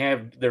didn't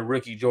have their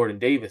rookie Jordan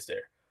Davis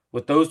there.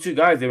 With those two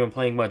guys, they've been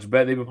playing much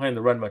better. They've been playing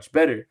the run much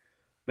better.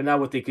 But now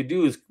what they could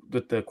do is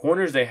with the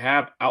corners they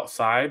have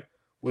outside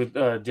with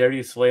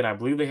Darius Slay, and I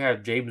believe they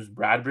have James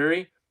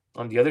Bradbury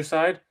on the other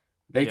side,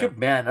 they could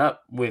man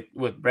up with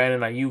Brandon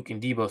Ayuk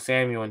and Deebo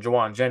Samuel and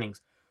Jawan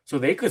Jennings. So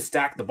they could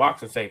stack the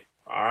box and say,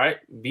 all right,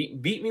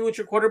 beat me with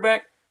your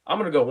quarterback. I'm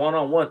going to go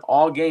one-on-one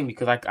all game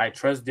because I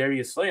trust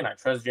Darius Slay and I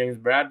trust James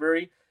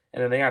Bradbury.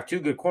 And then they have two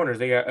good corners.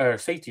 They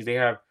got safeties. They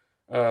have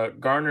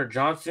Garner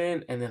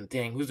Johnson, and then,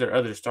 dang, who's their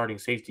other starting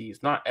safety?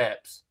 It's not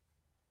Epps.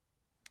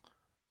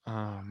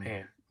 Oh,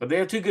 man. But they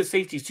have two good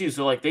safeties, too.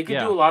 So, they could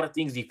do a lot of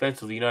things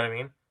defensively. You know what I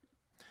mean?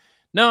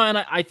 No, and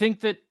I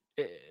think that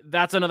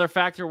that's another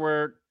factor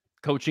where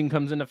coaching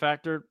comes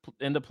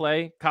into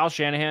play. Kyle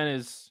Shanahan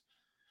is,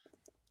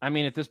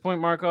 at this point,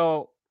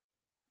 Marco,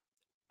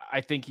 I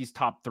think he's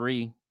top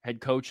 3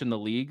 head coach in the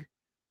league.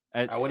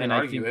 I wouldn't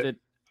argue it.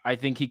 I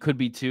think he could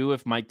be 2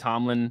 if Mike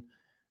Tomlin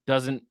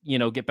doesn't,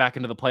 get back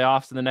into the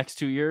playoffs in the next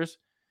 2 years.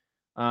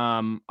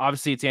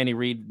 Obviously, it's Andy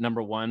Reid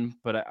number 1,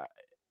 but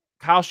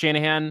Kyle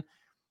Shanahan,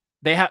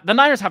 the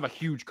Niners have a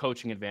huge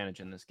coaching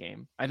advantage in this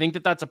game. I think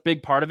that that's a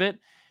big part of it,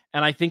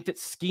 and I think that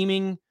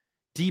scheming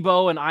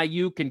Deebo and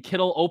Ayuk and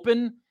Kittle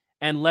open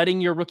and letting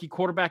your rookie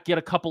quarterback get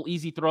a couple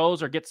easy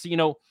throws or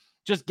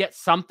just get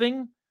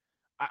something.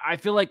 I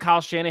feel like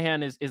Kyle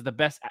Shanahan is the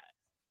best,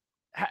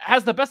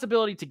 has the best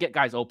ability to get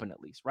guys open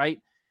at least, right?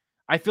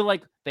 I feel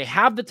like they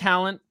have the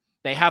talent,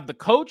 they have the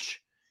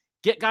coach,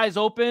 get guys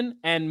open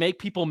and make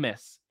people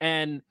miss.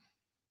 And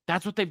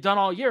that's what they've done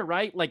all year,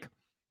 right?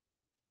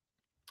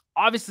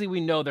 Obviously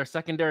we know their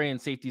secondary and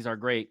safeties are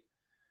great,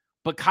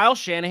 but Kyle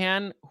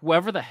Shanahan,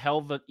 whoever the hell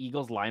the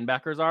Eagles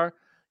linebackers are,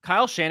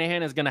 Kyle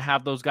Shanahan is going to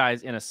have those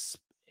guys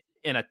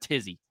in a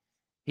tizzy.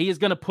 He is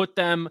going to put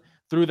them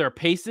through their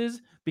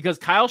paces because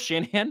Kyle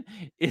Shanahan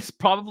is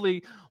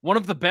probably one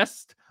of the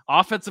best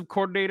offensive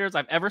coordinators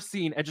I've ever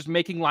seen at just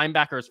making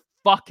linebackers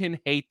fucking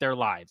hate their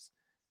lives.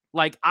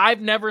 I've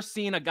never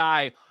seen a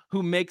guy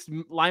who makes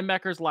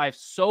linebackers' life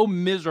so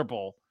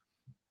miserable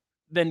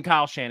than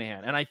Kyle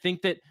Shanahan. And I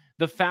think that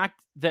the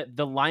fact that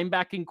the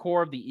linebacking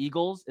core of the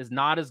Eagles is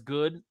not as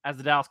good as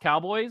the Dallas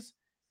Cowboys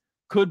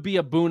could be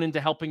a boon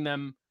into helping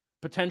them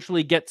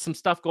potentially get some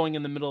stuff going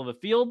in the middle of the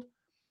field.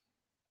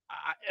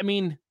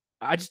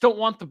 I just don't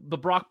want the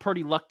Brock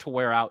Purdy luck to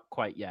wear out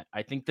quite yet.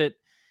 I think that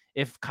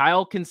if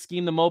Kyle can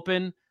scheme them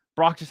open,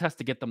 Brock just has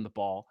to get them the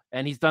ball,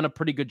 and he's done a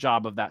pretty good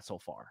job of that so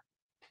far.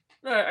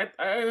 No, I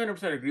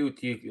 100% agree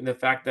with you in the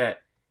fact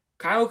that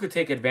Kyle could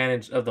take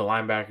advantage of the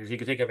linebackers. He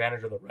could take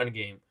advantage of the run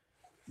game,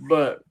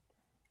 but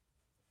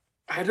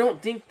I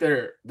don't think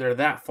they're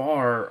that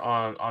far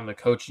on the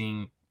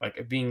coaching,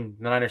 being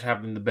the Niners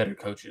having the better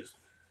coaches.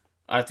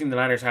 I think the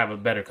Niners have a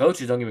better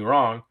coaches, don't get me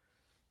wrong,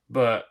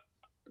 but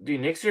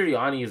dude, Nick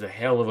Sirianni is a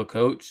hell of a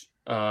coach.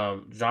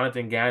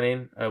 Jonathan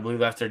Gannon, I believe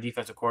that's their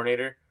defensive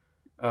coordinator.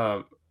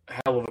 Hell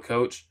of a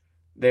coach.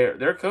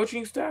 Their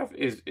coaching staff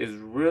is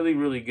really,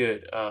 really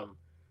good.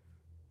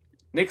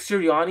 Nick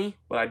Sirianni,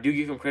 what I do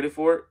give him credit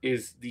for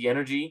is the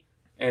energy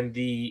and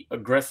the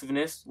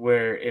aggressiveness,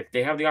 where if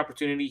they have the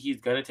opportunity, he's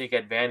going to take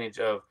advantage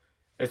of,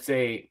 let's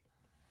say,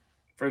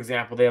 for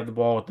example, they have the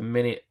ball at the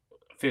minute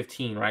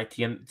 15, right?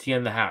 10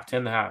 and a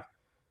half.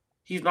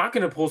 He's not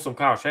going to pull some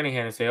Kyle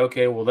Shanahan and say,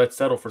 okay, well, let's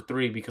settle for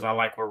 3 because I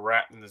like where we're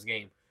at in this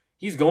game.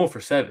 He's going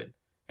for 7,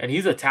 and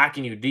he's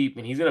attacking you deep,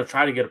 and he's going to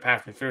try to get a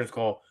pass interference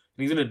call,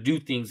 and he's going to do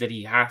things that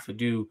he has to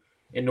do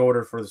in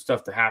order for the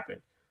stuff to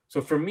happen.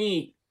 So for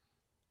me,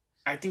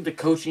 I think the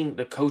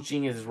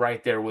coaching is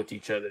right there with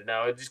each other.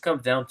 Now, it just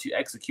comes down to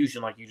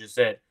execution, like you just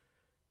said.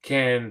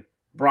 Can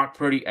Brock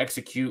Purdy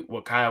execute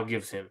what Kyle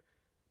gives him?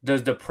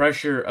 Does the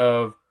pressure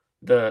of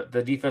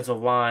the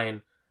defensive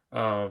line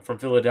from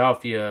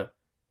Philadelphia,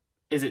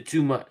 is it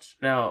too much?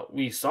 Now,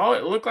 we saw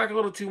it look like a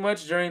little too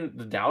much during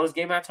the Dallas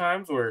game at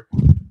times, where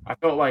I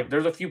felt like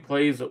there's a few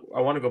plays that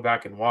I want to go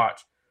back and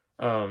watch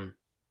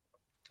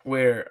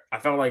where I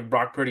felt like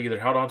Brock Purdy either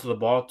held onto the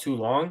ball too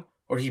long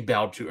or he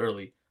bailed too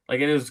early.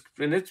 And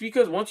it's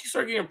because once you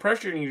start getting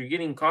pressured and you're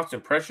getting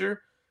constant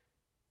pressure,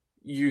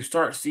 you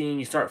start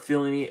feeling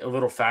it a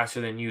little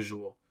faster than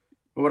usual.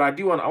 But what I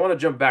want to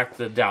jump back to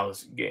the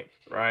Dallas game,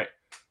 right?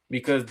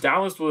 Because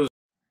Dallas was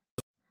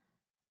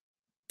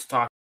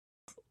talking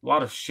a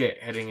lot of shit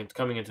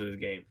coming into this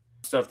game,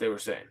 stuff they were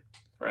saying,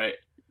 right?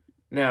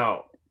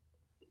 Now,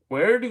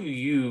 what do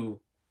you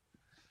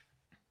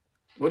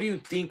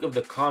think of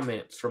the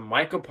comments from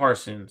Micah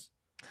Parsons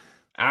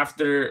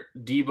after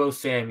Deebo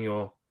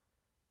Samuel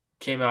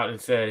came out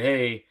and said,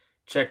 "Hey,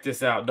 check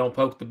this out, don't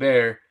poke the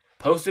bear,"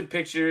 posted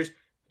pictures,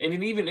 and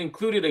it even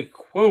included a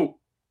quote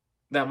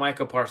that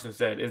Micah Parsons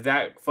said. Is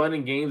that fun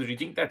and games, or do you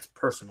think that's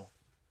personal?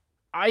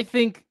 I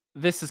think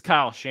this is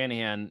Kyle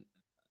Shanahan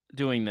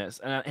doing this,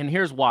 and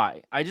here's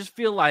why. I just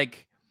feel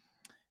like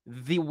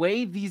the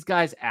way these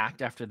guys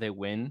act after they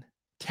win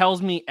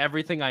tells me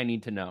everything I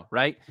need to know,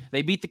 right?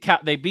 They beat the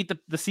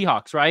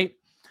Seahawks, right?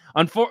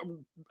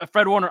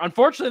 Fred Warner.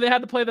 Unfortunately, they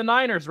had to play the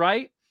Niners,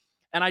 right?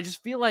 And I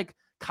just feel like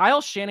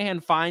Kyle Shanahan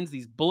finds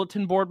these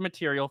bulletin board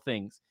material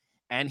things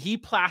and he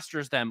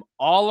plasters them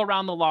all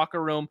around the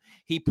locker room.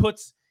 He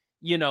puts,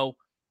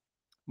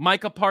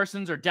 Micah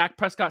Parsons or Dak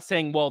Prescott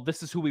saying, well,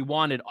 this is who we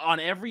wanted on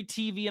every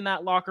TV in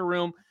that locker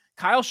room.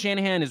 Kyle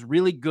Shanahan is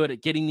really good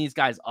at getting these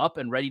guys up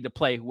and ready to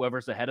play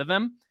whoever's ahead of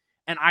them.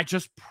 And I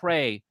just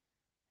pray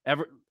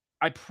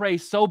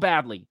so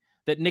badly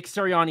that Nick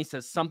Sirianni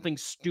says something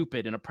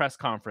stupid in a press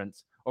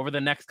conference over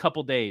the next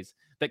couple days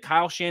that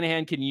Kyle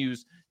Shanahan can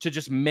use to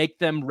just make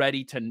them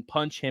ready to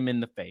punch him in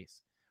the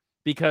face.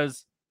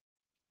 Because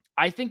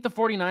I think the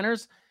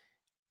 49ers,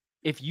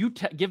 if you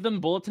give them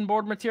bulletin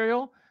board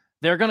material,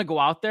 they're going to go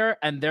out there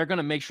and they're going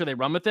to make sure they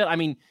run with it. I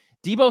mean,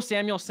 Deebo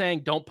Samuel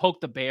saying, don't poke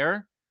the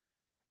bear.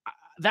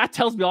 That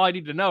tells me all I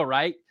need to know,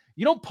 right?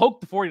 You don't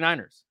poke the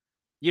 49ers.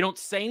 You don't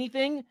say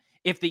anything.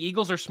 If the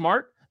Eagles are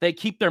smart, they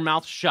keep their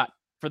mouth shut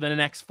for the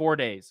next 4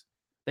 days.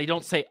 They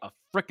don't say a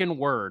freaking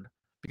word,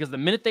 because the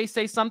minute they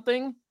say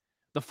something,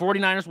 the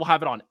 49ers will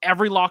have it on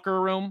every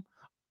locker room,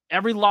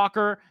 every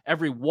locker,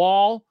 every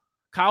wall.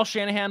 Kyle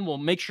Shanahan will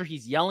make sure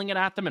he's yelling it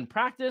at them in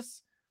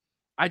practice.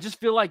 I just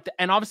feel like,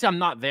 and obviously I'm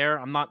not there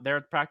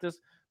at practice,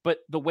 but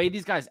the way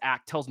these guys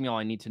act tells me all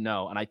I need to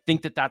know. And I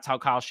think that that's how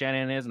Kyle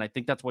Shanahan is. And I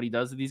think that's what he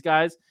does to these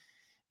guys.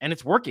 And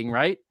it's working,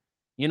 right?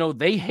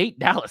 They hate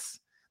Dallas.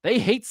 They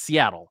hate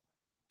Seattle.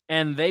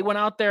 And they went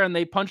out there and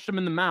they punched him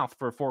in the mouth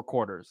for 4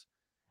 quarters.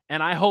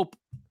 And I hope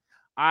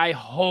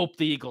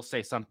the Eagles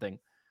say something.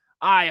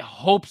 I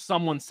hope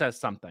someone says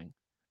something.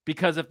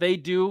 Because if they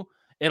do,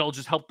 it'll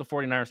just help the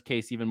 49ers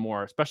case even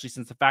more, especially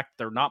since the fact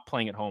they're not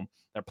playing at home.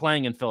 They're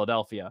playing in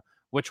Philadelphia,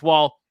 which,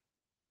 while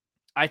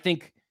I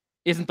think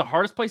isn't the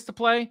hardest place to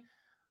play,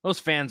 those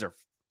fans are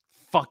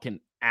fucking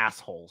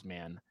assholes,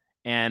 man.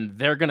 And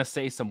they're going to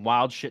say some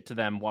wild shit to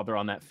them while they're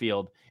on that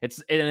field.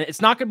 It's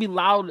not going to be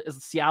loud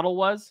as Seattle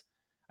was.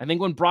 I think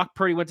when Brock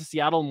Purdy went to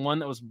Seattle and won,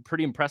 that was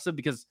pretty impressive,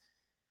 because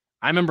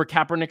I remember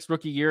Kaepernick's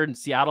rookie year in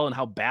Seattle and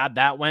how bad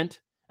that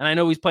went. And I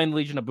know he's playing the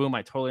Legion of Boom.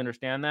 I totally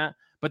understand that.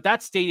 But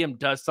that stadium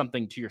does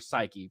something to your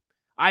psyche.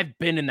 I've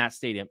been in that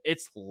stadium.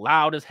 It's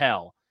loud as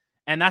hell.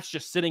 And that's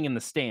just sitting in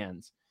the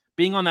stands.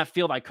 Being on that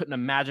field, I couldn't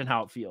imagine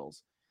how it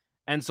feels.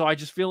 And so I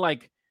just feel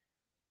like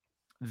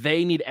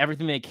they need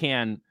everything they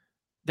can.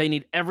 They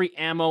need every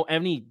ammo,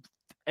 any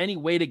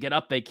way to get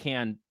up they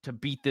can to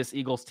beat this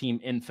Eagles team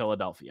in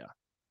Philadelphia.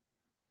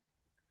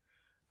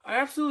 I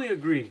absolutely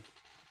agree.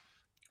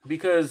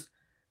 Because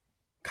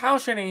Kyle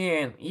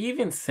Shanahan, he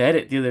even said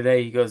it the other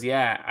day. He goes,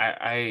 yeah,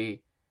 I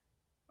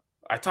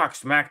talked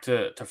smack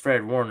to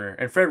Fred Warner.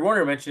 And Fred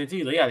Warner mentioned it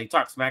too. Like, yeah, he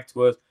talked smack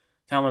to us,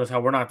 telling us how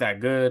we're not that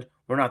good.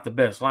 We're not the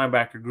best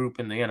linebacker group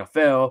in the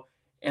NFL.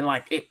 And,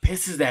 it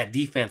pisses that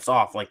defense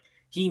off.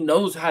 He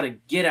knows how to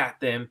get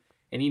at them,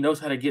 and he knows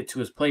how to get to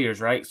his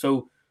players, right?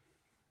 So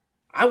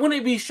I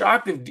wouldn't be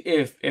shocked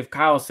if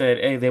Kyle said,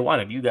 hey, they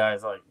wanted you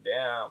guys.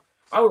 Damn.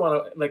 I would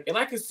want to, and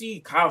I could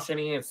see Kyle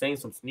Shanahan saying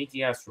some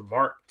sneaky-ass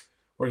remark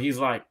where he's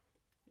like,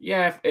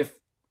 yeah, if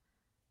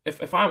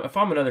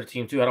I'm another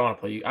team too, I don't want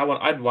to play you.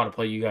 I'd want to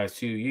play you guys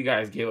too. You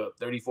guys gave up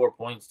 34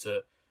 points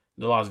to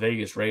the Las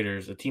Vegas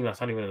Raiders, a team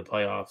that's not even in the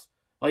playoffs.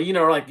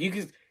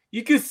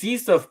 You could see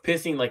stuff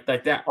pissing like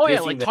that. Oh yeah,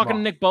 talking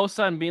to Nick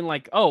Bosa and being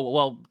like, "Oh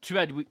well, too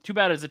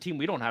bad as a team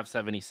we don't have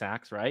 70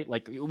 sacks, right?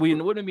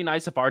 Wouldn't it be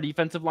nice if our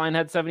defensive line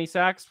had 70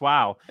 sacks?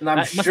 Wow." And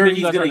I'm sure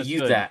he's going to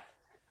use that.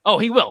 Oh,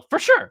 he will for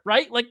sure,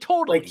 right?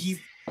 Totally. He's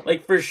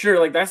for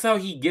sure. That's how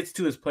he gets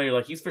to his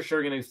player. He's for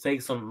sure going to say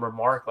some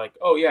remark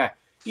 "Oh yeah,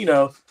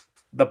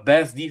 the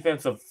best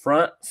defensive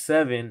front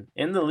 7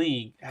 in the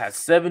league has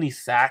 70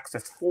 sacks.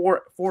 That's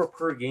four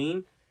per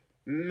game.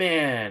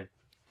 Man,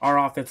 our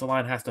offensive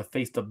line has to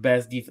face the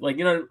best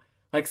defense."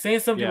 Saying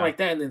something like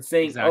that and then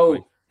saying, exactly.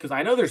 "Oh," because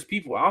I know there's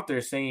people out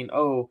there saying,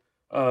 "Oh,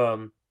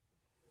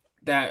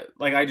 that,"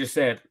 like I just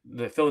said,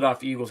 the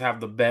Philadelphia Eagles have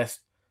the best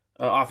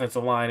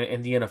offensive line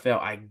in the NFL.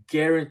 I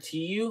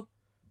guarantee you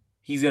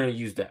he's going to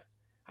use that.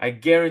 I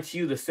guarantee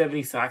you the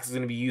 70 sacks is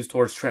going to be used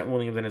towards Trent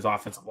Williams and his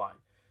offensive line.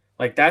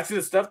 That's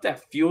the stuff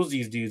that fuels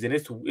these dudes. And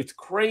it's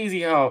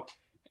crazy how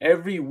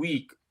every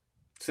week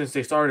since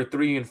they started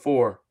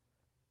 3-4,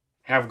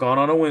 have gone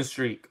on a win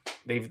streak.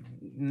 They've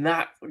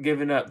not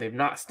given up. They've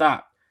not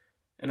stopped.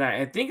 And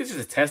I think it's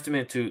just a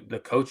testament to the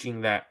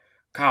coaching that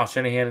Kyle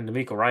Shanahan and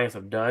D'Amico Ryans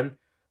have done.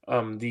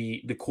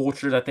 The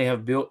culture that they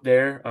have built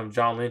there,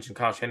 John Lynch and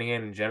Kyle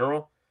Shanahan in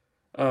general.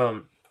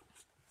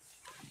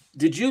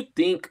 Did you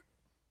think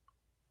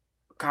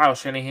Kyle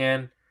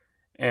Shanahan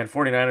and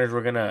 49ers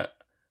were going to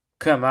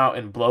come out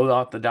and blow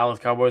out the Dallas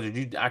Cowboys, or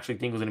did you actually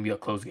think it was going to be a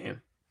close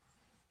game?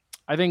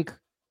 I think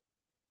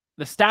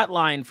the stat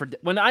line for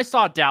when I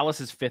saw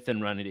Dallas is 5th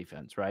in running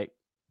defense, right,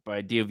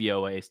 by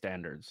DVOA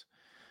standards,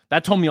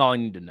 that told me all I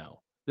need to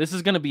know. This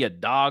is going to be a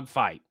dog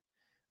fight.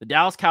 The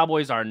Dallas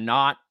Cowboys are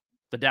not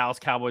the Dallas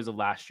Cowboys of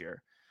last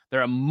year.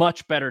 They're a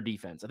much better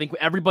defense. I think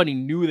everybody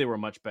knew they were a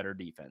much better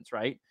defense,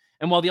 right?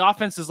 And while the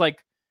offense is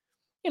like,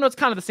 it's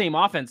kind of the same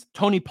offense,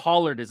 Tony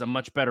Pollard is a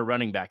much better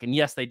running back. And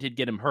yes, they did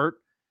get him hurt.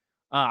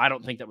 I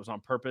don't think that was on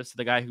purpose.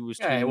 The guy who was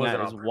tweeting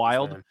that is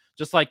wild. Man.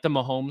 Just like the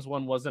Mahomes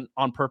one wasn't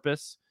on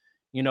purpose,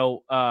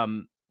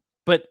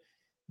 but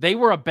they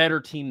were a better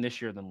team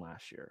this year than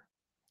last year.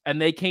 And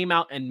they came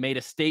out and made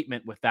a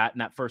statement with that in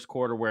that first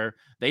quarter where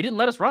they didn't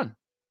let us run.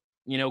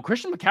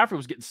 Christian McCaffrey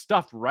was getting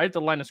stuffed right at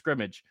the line of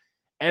scrimmage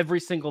every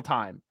single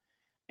time.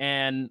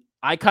 And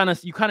you kind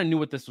of knew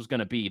what this was going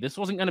to be. They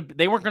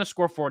weren't going to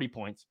score 40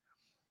 points.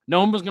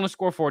 No one was going to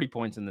score 40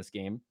 points in this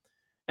game.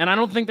 And I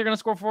don't think they're going to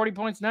score 40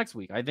 points next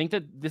week. I think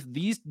that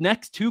these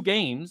next two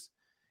games,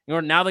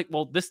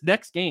 this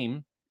next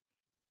game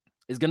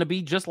is going to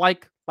be just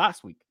like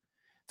last week.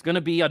 It's going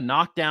to be a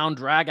knockdown,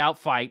 drag out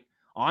fight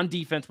on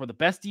defense where the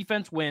best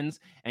defense wins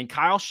and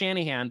Kyle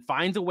Shanahan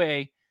finds a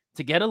way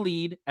to get a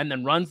lead and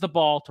then runs the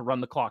ball to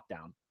run the clock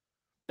down.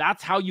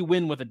 That's how you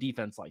win with a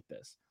defense like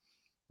this.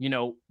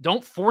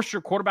 Don't force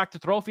your quarterback to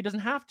throw if he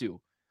doesn't have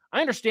to. I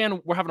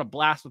understand we're having a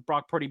blast with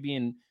Brock Purdy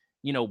being,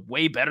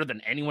 way better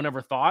than anyone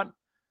ever thought.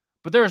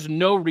 But there's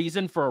no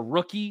reason for a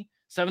rookie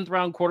 7th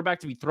round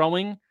quarterback to be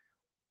throwing,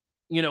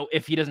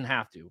 if he doesn't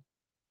have to.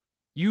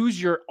 Use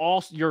your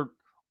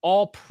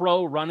all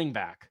pro running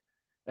back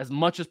as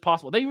much as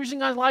possible. They were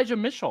using Elijah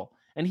Mitchell,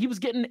 and he was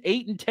getting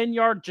 8 and 10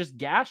 yard just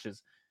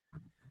gashes.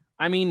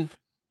 I mean,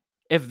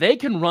 if they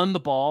can run the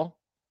ball,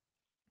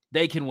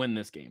 they can win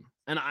this game.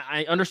 And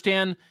I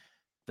understand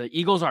the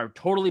Eagles are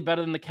totally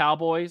better than the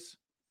Cowboys,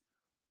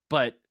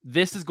 but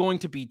this is going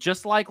to be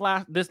just like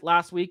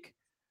last week.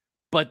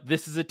 But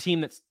this is a team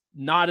that's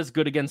not as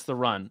good against the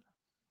run.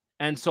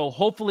 And so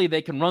hopefully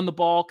they can run the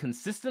ball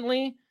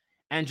consistently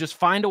and just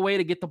find a way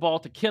to get the ball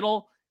to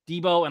Kittle,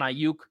 Debo, and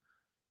Ayuk,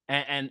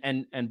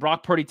 and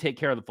Brock Purdy take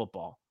care of the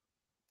football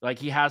like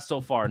he has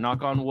so far.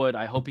 Knock on wood.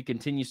 I hope he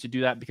continues to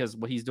do that because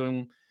what he's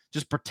doing,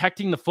 just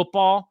protecting the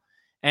football.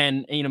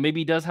 And,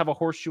 maybe he does have a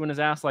horseshoe in his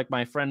ass like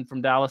my friend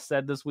from Dallas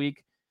said this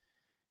week.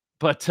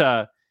 But,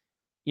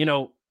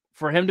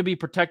 for him to be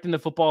protecting the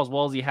football as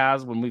well as he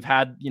has when we've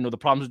had, the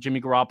problems with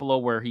Jimmy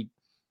Garoppolo where he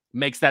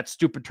makes that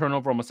stupid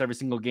turnover almost every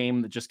single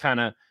game that just kind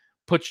of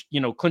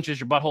clinches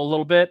your butthole a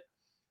little bit.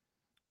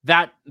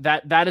 That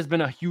has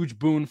been a huge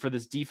boon for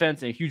this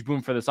defense and a huge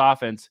boon for this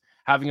offense,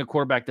 having a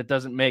quarterback that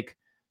doesn't make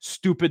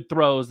stupid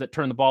throws that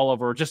turn the ball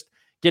over or just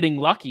getting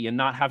lucky and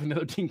not having the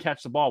other team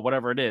catch the ball,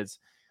 whatever it is.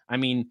 I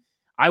mean,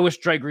 I wish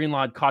Dre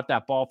Greenlaw had caught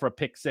that ball for a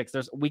pick six.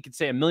 We could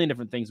say a million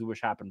different things we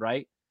wish happened,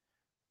 right?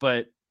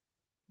 But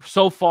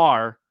so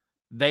far,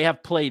 they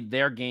have played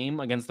their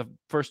game against the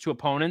first two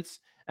opponents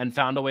and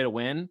found a way to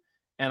win.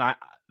 And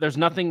there's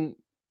no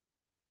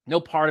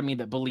part of me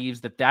that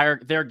believes that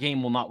their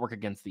game will not work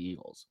against the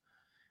Eagles.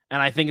 And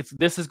I think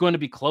this is going to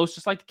be close,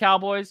 just like the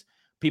Cowboys.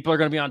 People are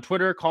going to be on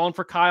Twitter calling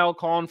for Kyle,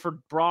 calling for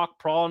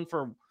Brock, calling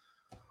for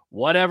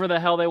whatever the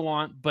hell they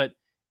want. But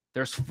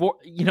there's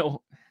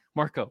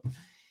Marco,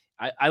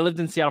 I lived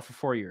in Seattle for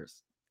 4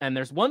 years. And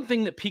there's one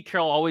thing that Pete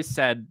Carroll always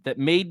said that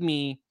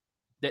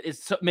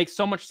makes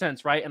so much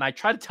sense, right? And I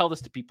try to tell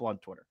this to people on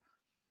Twitter.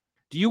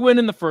 Do you win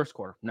in the first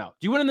quarter? No.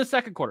 Do you win in the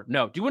second quarter?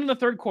 No. Do you win in the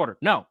third quarter?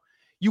 No.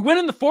 You win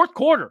in the fourth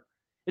quarter.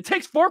 It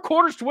takes 4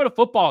 quarters to win a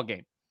football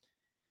game.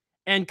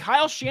 And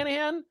Kyle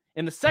Shanahan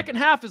in the second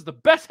half is the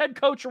best head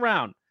coach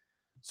around.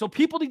 So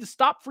people need to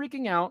stop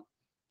freaking out.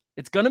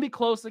 It's going to be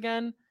close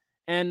again.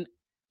 And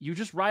you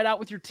just ride out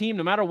with your team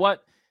no matter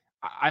what.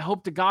 I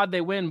hope to God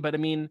they win. But I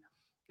mean,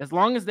 as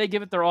long as they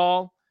give it their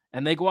all,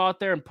 and they go out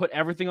there and put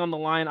everything on the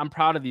line, I'm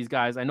proud of these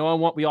guys. I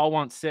know we all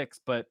want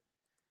 6, but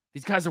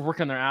these guys are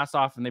working their ass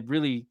off, and they've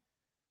really,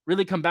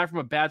 really come back from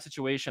a bad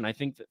situation. I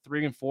think that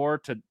 3 and 4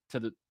 to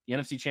the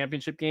NFC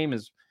Championship game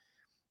it's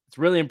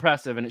really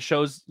impressive, and it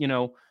shows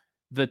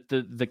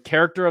the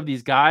character of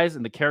these guys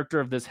and the character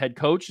of this head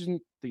coach and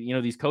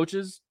these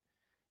coaches.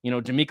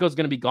 D'Amico's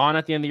going to be gone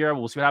at the end of the year.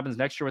 We'll see what happens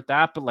next year with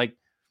that. But like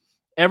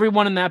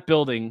everyone in that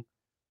building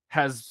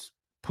has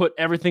put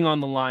everything on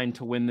the line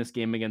to win this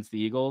game against the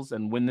Eagles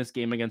and win this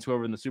game against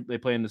whoever they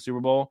play in the Super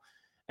Bowl.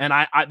 And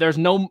I there's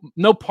no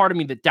part of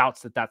me that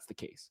doubts that that's the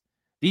case.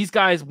 These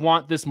guys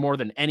want this more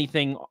than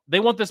anything. They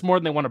want this more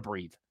than they want to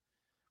breathe.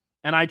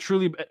 And I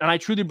truly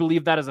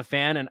believe that as a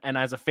fan. And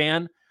as a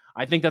fan,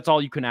 I think that's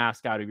all you can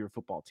ask out of your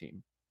football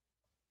team.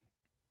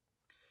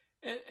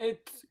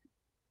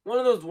 one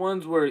of those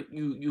ones where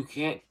you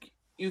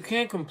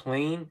can't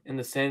complain in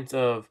the sense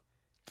of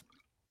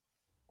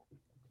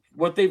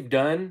what they've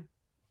done.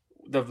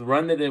 The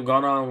run that they've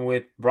gone on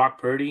with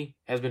Brock Purdy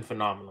has been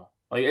phenomenal.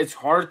 Like it's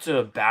hard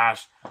to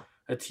bash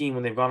a team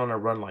when they've gone on a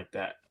run like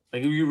that.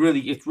 Like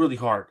it's really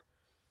hard.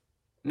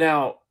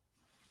 Now,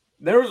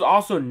 there was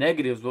also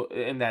negatives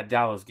in that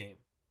Dallas game.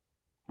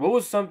 What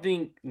was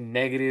something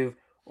negative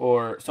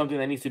or something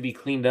that needs to be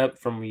cleaned up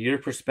from your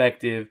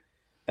perspective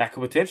that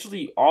could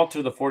potentially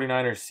alter the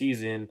 49ers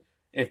season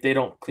if they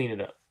don't clean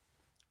it up?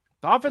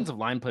 The offensive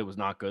line play was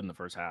not good in the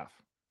first half.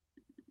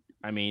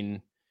 I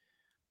mean,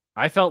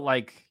 I felt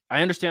like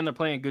I understand they're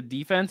playing a good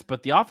defense,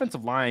 but the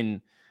offensive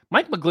line,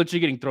 Mike McGlinchey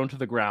getting thrown to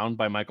the ground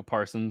by Michael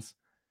Parsons.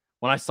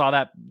 When I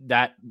saw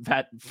that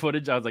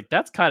footage, I was like,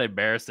 that's kind of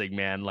embarrassing,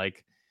 man.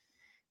 Like,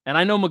 and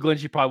I know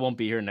McGlinchey probably won't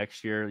be here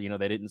next year. You know,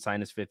 they didn't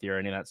sign his 5th year or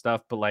any of that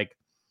stuff, but like,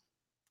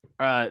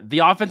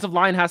 the offensive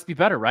line has to be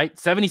better, right?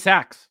 70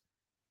 sacks.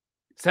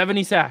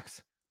 70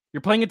 sacks.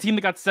 You're playing a team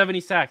that got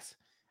 70 sacks,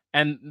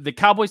 and the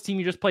Cowboys team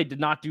you just played did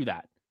not do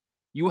that.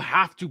 You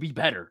have to be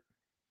better.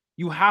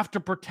 You have to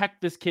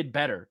protect this kid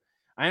better.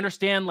 I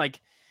understand, like,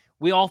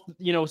 we all,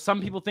 you know,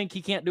 some people think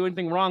he can't do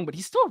anything wrong, but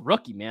he's still a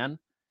rookie, man.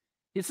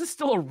 This is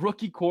still a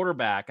rookie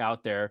quarterback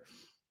out there.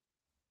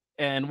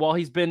 And while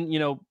he's been, you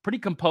know, pretty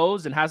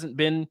composed and hasn't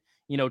been,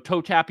 you know,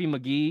 toe tappy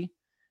McGee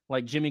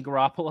like Jimmy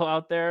Garoppolo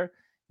out there,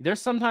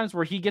 there's sometimes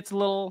where he gets a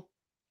little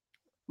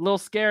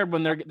scared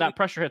when that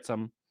pressure hits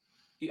him.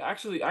 He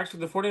actually,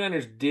 the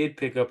 49ers did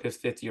pick up his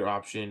 5th-year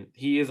option.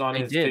 He is on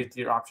his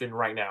 5th-year option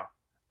right now.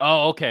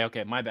 Oh,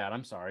 okay. My bad.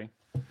 I'm sorry.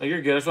 No,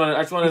 you're good.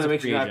 I just wanted to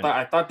make sure.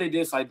 I thought they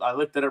did. So I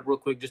looked that up real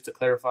quick just to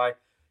clarify.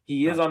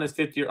 He is on his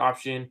 5th-year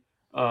option.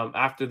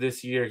 After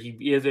this year,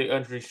 he is an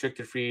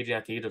unrestricted free agent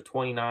at the age of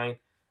 29.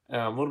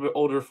 A little bit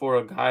older for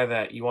a guy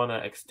that you want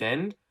to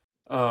extend.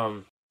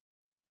 But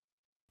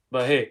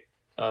hey,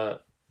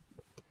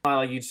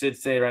 like you should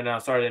say right now.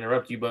 Sorry to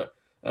interrupt you, but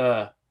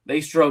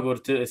they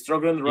struggled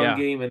in the run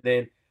game, and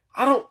then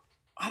I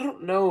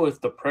don't know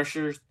if the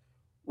pressures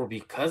were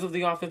because of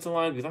the offensive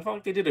line, because I felt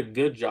like they did a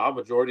good job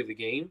majority of the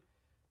game,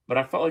 but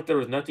I felt like there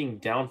was nothing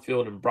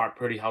downfield, and Brock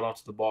Purdy held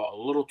onto the ball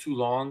a little too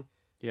long,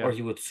 or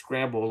he would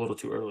scramble a little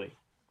too early.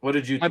 What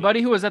did you think? My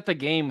buddy who was at the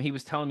game, he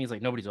was telling me, he's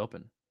like, nobody's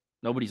open,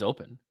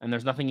 and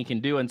there's nothing he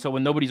can do. And so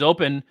when nobody's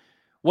open,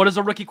 what does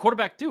a rookie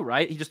quarterback do,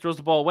 right? He just throws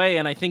the ball away.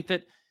 And I think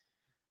that,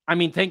 I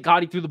mean, thank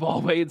God he threw the ball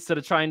away instead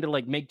of trying to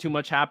like make too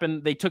much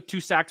happen. They took 2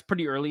 sacks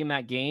pretty early in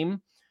that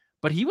game,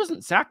 but he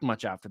wasn't sacked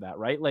much after that,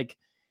 right? Like,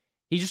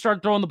 he just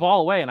started throwing the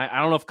ball away. And I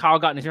don't know if Kyle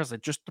got in his ears,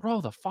 like, just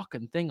throw the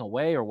fucking thing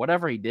away or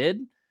whatever he did.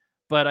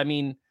 But I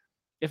mean,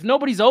 if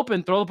nobody's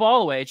open, throw the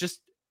ball away. It's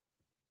just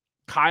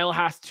Kyle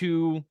has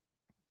to,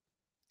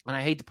 and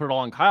I hate to put it all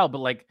on Kyle, but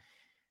like,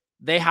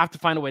 they have to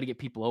find a way to get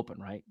people open,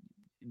 right?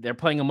 They're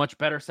playing a much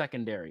better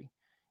secondary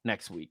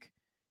next week.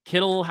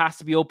 Kittle has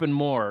to be open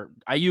more.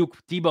 Ayuk,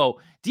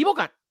 Debo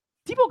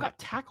got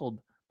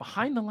tackled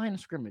behind the line of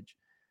scrimmage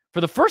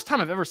for the first time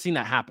I've ever seen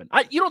that happen.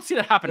 You don't see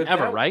that happen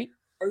ever, right?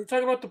 Are you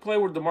talking about the play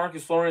where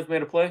DeMarcus Lawrence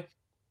made a play?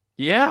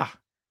 Yeah.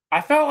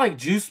 I felt like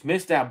Juice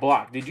missed that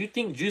block. Did you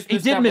think Juice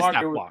missed that block? He did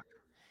miss that block.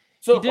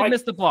 So he did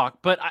miss the block,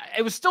 but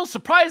it was still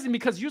surprising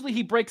because usually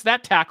he breaks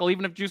that tackle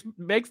even if Juice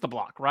makes the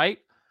block, right?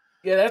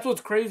 Yeah, that's what's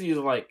crazy is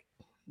like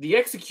the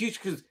execution,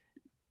 because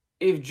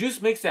if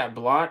Juice makes that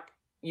block,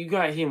 you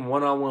got him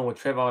one-on-one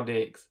with Trevon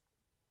Diggs.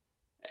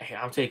 Hey,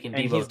 I'm taking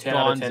Debo 10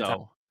 out of 10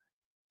 times.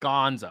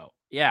 Gonzo.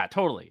 Yeah,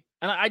 totally.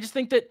 And I just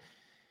think that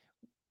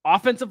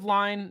offensive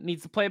line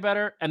needs to play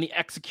better and the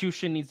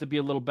execution needs to be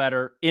a little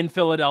better in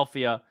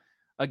Philadelphia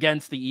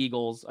against the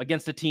Eagles,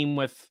 against a team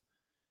with,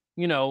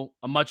 you know,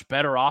 a much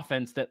better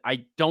offense that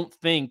I don't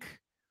think,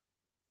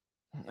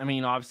 I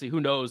mean, obviously,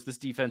 who knows? This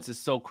defense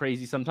is so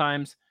crazy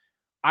sometimes.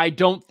 I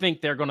don't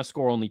think they're going to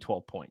score only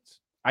 12 points.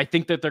 I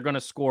think that they're going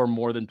to score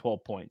more than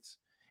 12 points.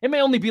 It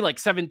may only be like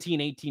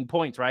 17, 18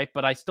 points, right?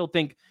 But I still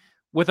think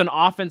with an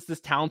offense this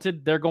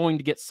talented, they're going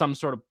to get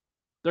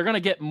they're going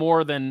to get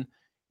more than,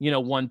 you know,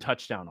 1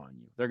 touchdown on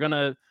you. They're going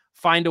to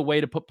find a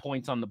way to put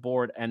points on the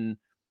board, and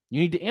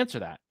you need to answer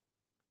that.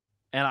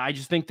 And I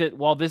just think that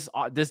while this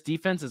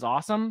defense is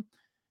awesome,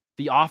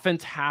 the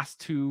offense has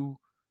to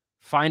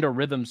find a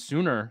rhythm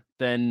sooner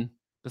than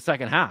the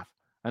second half.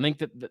 I think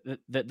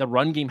that the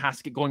run game has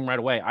to get going right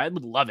away. I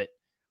would love it,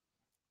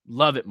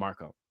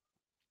 Marco,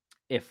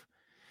 if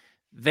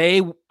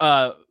they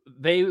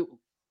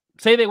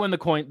say they win the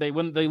coin, they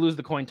lose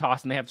the coin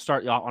toss, and they have to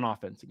start on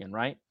offense again,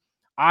 right?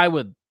 I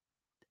would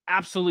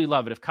absolutely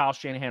love it if Kyle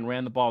Shanahan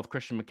ran the ball with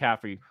Christian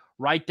McCaffrey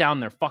right down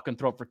their fucking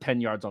throat for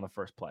 10 yards on the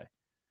first play.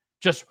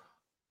 Just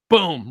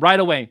boom, right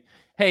away.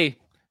 Hey,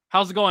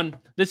 how's it going?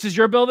 This is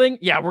your building?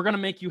 Yeah, we're going to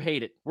make you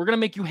hate it. We're going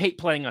to make you hate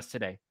playing us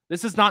today.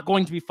 This is not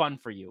going to be fun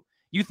for you.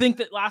 You think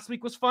that last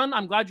week was fun?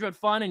 I'm glad you had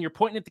fun, and you're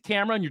pointing at the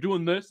camera and you're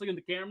doing this, look at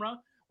the camera,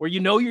 where you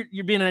know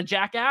you're being a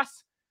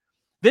jackass.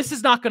 This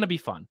is not going to be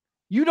fun.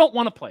 You don't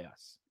want to play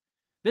us.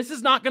 This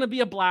is not going to be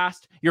a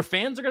blast. Your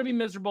fans are going to be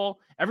miserable.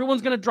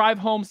 Everyone's going to drive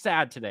home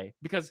sad today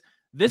because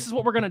this is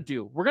what we're going to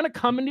do. We're going to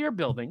come into your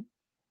building.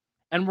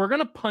 and we're going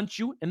to punch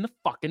you in the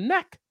fucking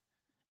neck.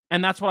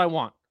 And that's what I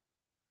want.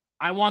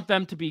 I want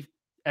them to be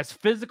as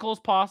physical as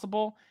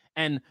possible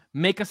and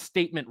make a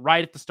statement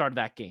right at the start of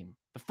that game.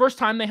 The first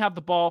time they have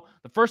the ball,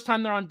 the first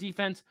time they're on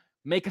defense,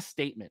 make a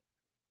statement.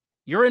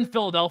 You're in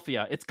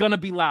Philadelphia. It's going to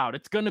be loud.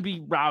 It's going to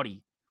be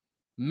rowdy.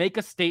 Make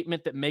a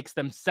statement that makes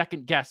them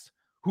second guess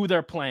who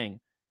they're playing.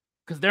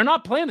 Because they're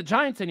not playing the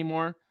Giants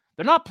anymore.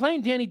 They're not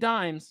playing Danny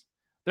Dimes.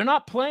 They're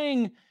not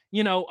playing,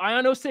 I know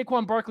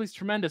Saquon Barkley's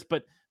tremendous,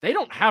 but they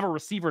don't have a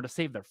receiver to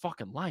save their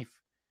fucking life.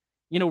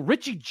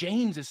 Richie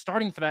James is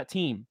starting for that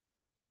team.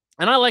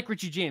 And I like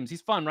Richie James.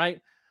 He's fun,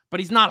 right? But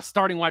he's not a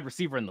starting wide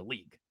receiver in the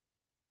league.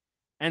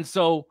 And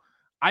so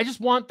I just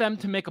want them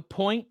to make a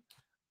point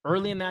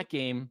early in that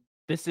game.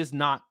 This is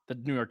not the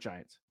New York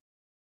Giants.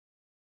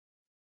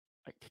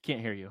 I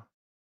can't hear you.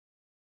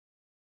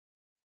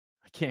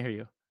 I can't hear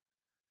you.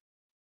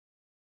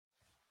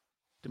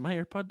 Did my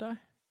AirPod die?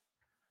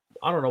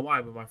 I don't know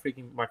why, but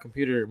my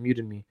computer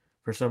muted me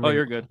for some reason. Oh,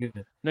 you're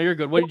good. No, you're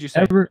good. What did you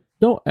say?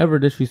 Don't ever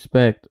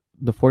disrespect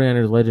the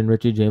 49ers legend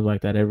Richie James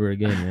like that ever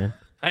again, man.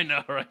 I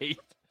know, right?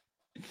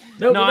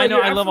 No, I know.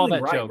 I love all absolutely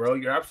that right, joke, bro.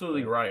 You're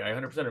absolutely right. I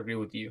 100% agree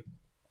with you.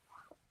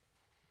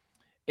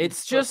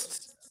 It's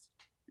just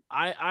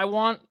I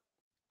want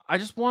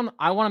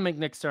to make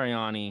Nick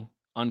Sirianni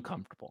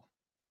uncomfortable,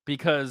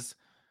 because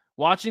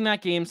watching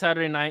that game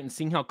Saturday night and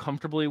seeing how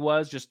comfortable he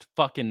was just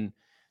fucking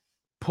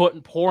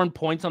pouring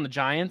points on the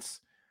Giants,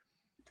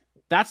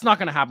 that's not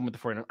going to happen with the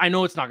 49ers. I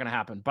know it's not going to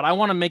happen, but I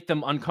want to make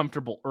them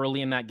uncomfortable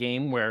early in that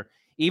game, where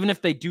even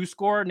if they do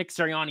score, Nick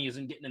Sirianni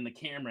isn't getting in the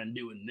camera and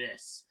doing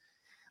this.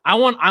 I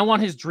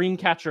want his dream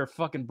catcher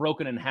fucking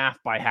broken in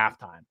half by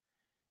halftime.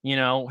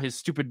 His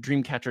stupid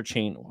dream catcher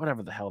chain,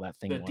 whatever the hell that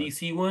thing was. The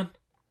DC one?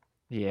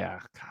 Yeah,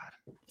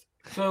 God.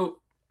 So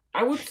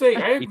I would say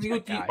I agree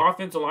with the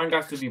offensive line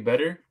got to be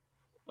better.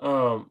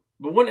 But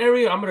one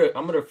area I'm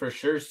gonna for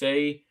sure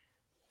say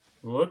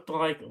looked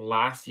like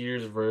last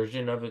year's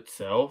version of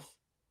itself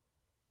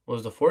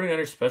was the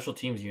 49ers special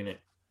teams unit.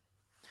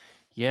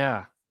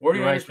 Yeah.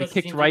 49ers right. special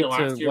kicked teams right unit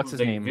last to year what's was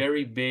his a name?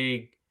 very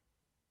big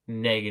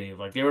negative.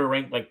 Like they were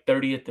ranked like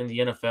 30th in the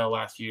NFL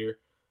last year.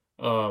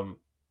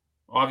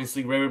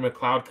 Obviously Ray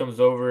McLeod comes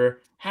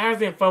over,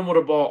 hasn't fumbled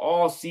a ball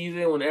all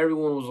season when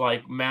everyone was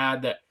like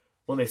mad that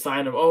when they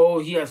signed him, oh,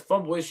 he has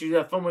fumble issues,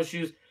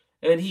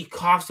 and then he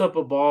coughs up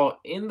a ball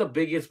in the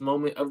biggest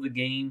moment of the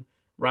game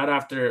right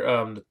after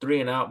the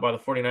 3-and-out by the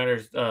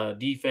 49ers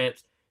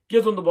defense.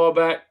 Gives them the ball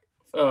back.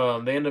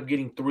 They end up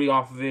getting 3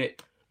 off of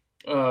it.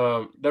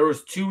 There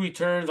was 2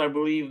 returns, I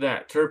believe,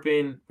 that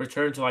Turpin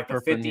returned to like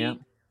the 50. Yeah.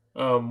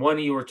 One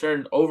he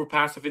returned over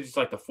past the 50 to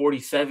like the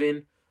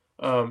 47.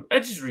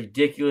 That's just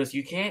ridiculous.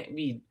 You can't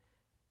be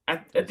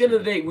at the end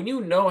of the day, when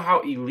you know how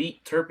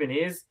elite Turpin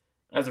is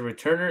as a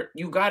returner,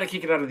 you got to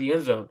kick it out of the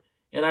end zone.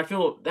 And I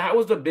feel that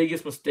was the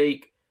biggest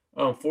mistake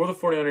for the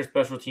 49ers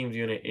special teams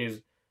unit,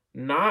 is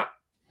not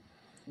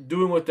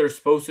doing what they're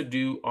supposed to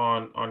do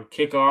on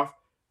kickoff.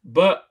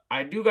 But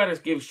I do got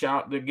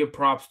to give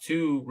props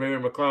to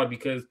Raymond McLeod,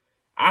 because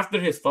after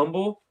his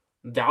fumble,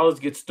 Dallas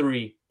gets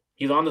 3.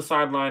 He's on the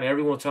sideline.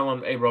 Everyone telling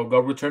him, hey, bro, go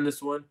return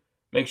this one.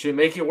 Make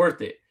it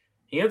worth it.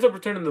 He ends up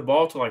returning the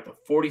ball to like the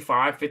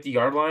 45,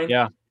 50-yard line.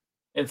 Yeah.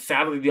 And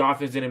sadly, the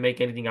offense didn't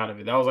make anything out of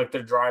it. That was like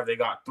their drive. They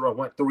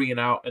went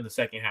 3-and-out in the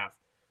second half.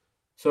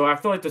 So I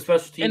feel like the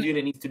special teams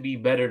unit needs to be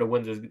better to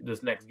win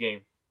this next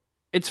game.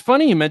 It's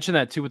funny you mentioned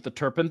that too with the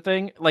Turpin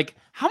thing. Like,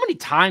 how many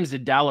times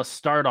did Dallas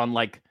start on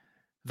like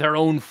their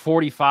own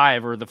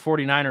 45 or the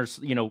 49ers,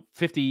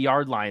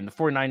 50-yard line, the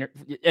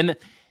 49ers,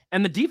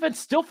 and the defense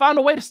still found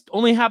a way to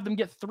only have them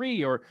get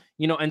 3 or,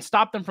 and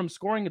stop them from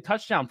scoring a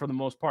touchdown for the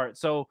most part.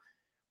 So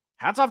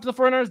hats off to the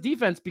 49ers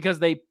defense, because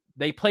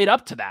they played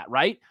up to that,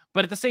 right?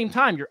 But at the same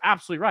time, you're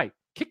absolutely right.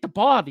 Kick the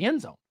ball out of the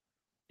end zone.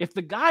 If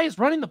the guy is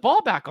running the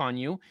ball back on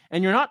you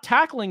and you're not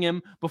tackling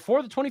him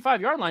before the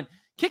 25-yard line,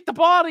 kick the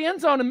ball out of the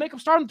end zone and make them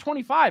start on the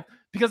 25.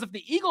 Because if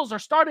the Eagles are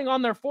starting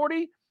on their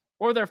 40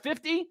 or their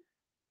 50,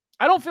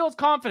 I don't feel as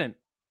confident.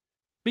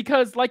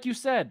 Because like you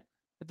said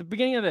at the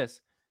beginning of this,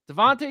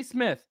 Devontae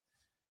Smith,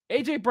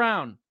 A.J.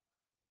 Brown,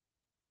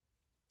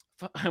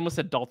 I almost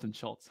said Dalton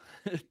Schultz,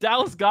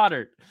 Dallas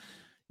Goedert,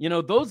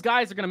 those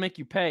guys are going to make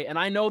you pay. And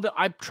I know that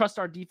I trust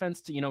our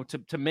defense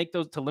to make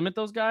those, to limit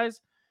those guys.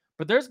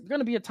 But there's going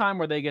to be a time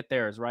where they get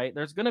theirs, right?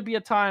 There's going to be a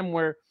time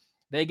where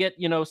they get,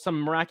 some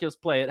miraculous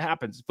play. It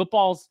happens.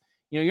 Football's,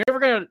 you're never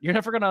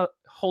gonna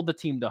hold the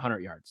team to 100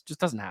 yards. It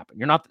just doesn't happen.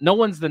 No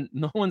one's the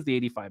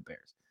 85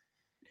 Bears.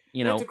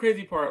 That's the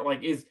crazy part.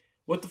 Like, is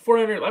what the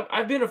 49ers.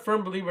 I've been a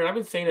firm believer, and I've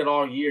been saying it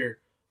all year.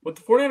 What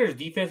the 49ers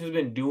defense has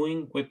been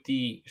doing with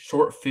the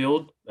short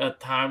field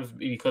at times,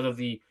 because of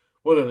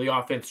whether the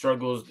offense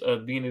struggles at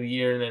the beginning of the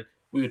year, and then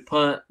we would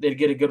punt, they'd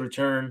get a good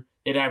return.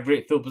 They'd have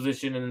great field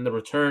position, and then the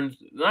returns.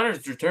 The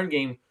Niners' return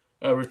game,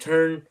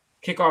 return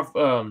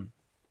kickoff,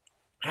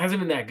 hasn't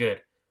been that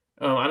good.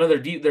 I know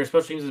their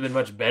special teams has been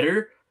much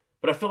better,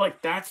 but I feel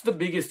like that's the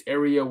biggest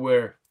area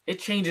where it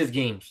changes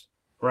games,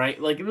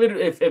 right? Like,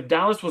 literally, if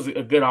Dallas was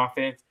a good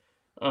offense,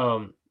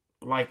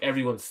 like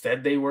everyone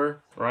said they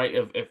were, right?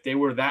 If they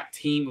were that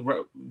team,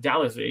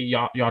 Dallas,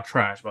 y'all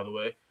trash, by the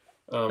way.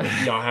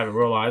 If y'all haven't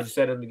realized, I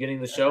said in the beginning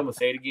of the show, I'm gonna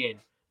say it again.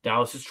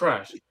 Dallas is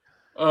trash.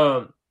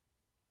 But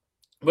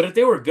if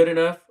they were good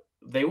enough,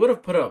 they would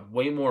have put up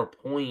way more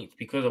points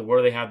because of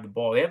where they had the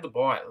ball. They had the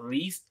ball at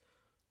least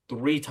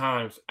 3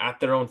 times at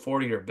their own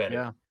 40 or better.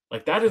 Yeah.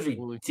 Like, that is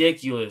Absolutely.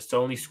 ridiculous to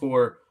only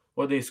score,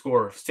 what they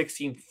score,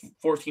 16,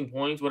 14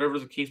 points, whatever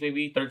the case may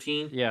be,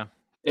 13. Yeah.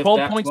 If 12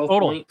 that, points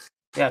total. Points.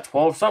 Yeah,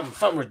 12,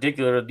 something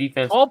ridiculous.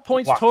 Defense. 12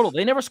 points Wow. total.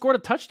 They never scored a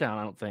touchdown,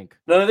 I don't think.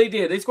 No, they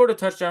did. They scored a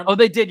touchdown. Oh,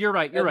 they did. You're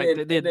right. You're And right.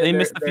 then- They did. and then They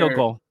missed the field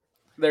goal.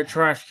 Their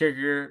trash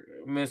kicker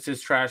missed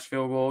his trash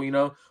field goal,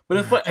 But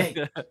it's like,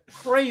 hey,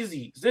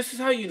 crazy. This is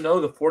how you know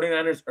the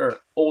 49ers are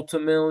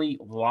ultimately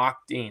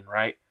locked in,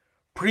 right?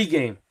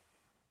 Pre-game.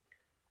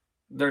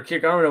 Their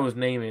kicker, I don't know what his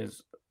name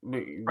is.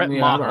 Brett You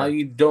Maher.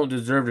 don't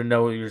deserve to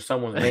know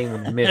someone's name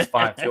when you miss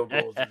 5 field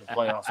goals in the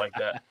playoffs like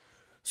that.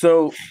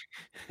 So,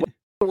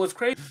 it was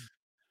crazy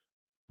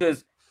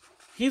because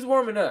he's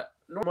warming up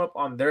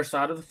on their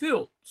side of the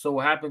field. So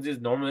what happens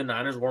is normally the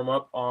Niners warm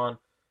up on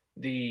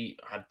I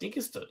think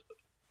it's the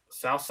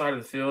south side of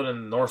the field,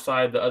 and the north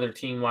side, the other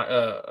team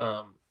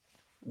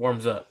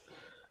warms up.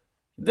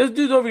 This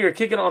dude's over here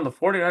kicking on the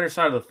 49ers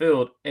side of the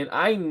field, and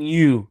I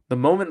knew the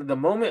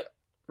moment,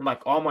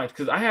 like all my,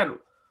 because I had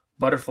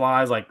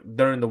butterflies like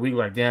during the week,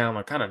 like damn,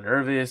 like kind of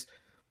nervous.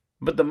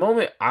 But the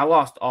moment I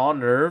lost all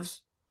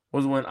nerves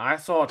was when I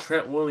saw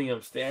Trent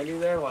Williams standing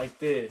there like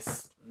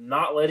this,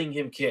 not letting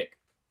him kick.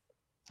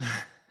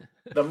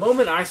 The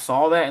moment I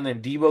saw that, and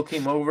then Debo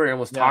came over and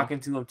was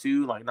talking to him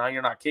too, like, "No,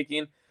 you're not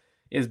kicking,"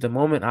 is the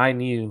moment I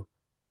knew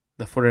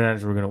the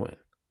 49ers were going to win.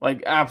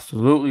 Like,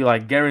 absolutely,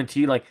 like,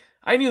 guaranteed. Like,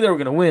 I knew they were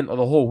going to win the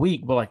whole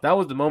week, but, like, that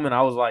was the moment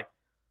I was like,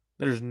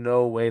 there's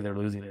no way they're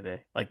losing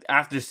today. Like,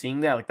 after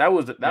seeing that, like, that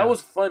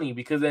was funny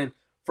because then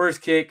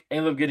first kick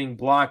ended up getting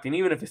blocked, and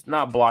even if it's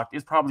not blocked,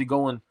 it's probably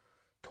going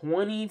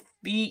 20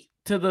 feet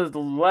to the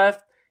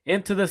left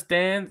into the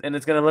stands, and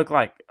it's gonna look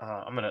like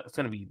it's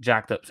gonna be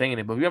jacked up saying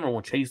it, but remember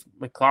when Chase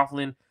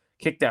McLaughlin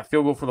kicked that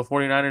field goal for the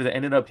 49ers that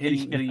ended up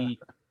hitting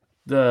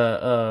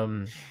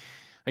the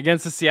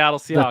against the Seattle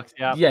Seahawks.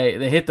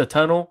 They hit the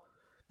tunnel.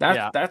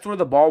 That's where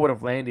the ball would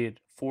have landed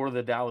for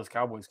the Dallas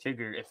Cowboys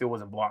kicker if it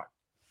wasn't blocked.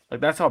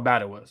 Like, that's how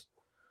bad it was.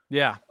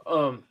 Yeah.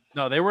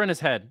 No, they were in his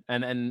head,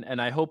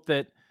 and I hope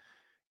that,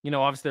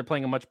 obviously they're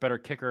playing a much better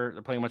kicker,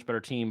 they're playing a much better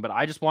team, but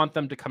I just want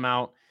them to come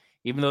out,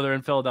 even though they're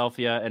in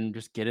Philadelphia, and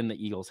just get in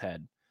the Eagles'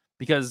 head.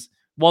 Because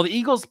while the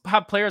Eagles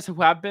have players who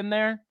have been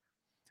there,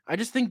 I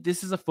just think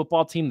this is a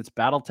football team that's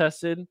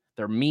battle-tested.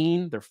 They're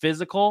mean, they're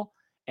physical,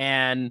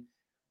 and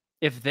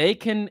if they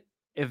can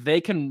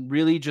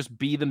really just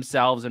be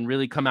themselves and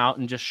really come out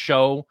and just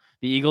show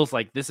the Eagles,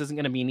 like, this isn't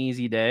going to be an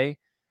easy day,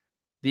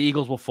 the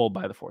Eagles will fold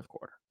by the fourth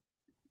quarter.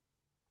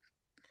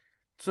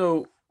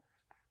 So,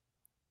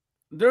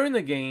 during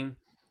the game,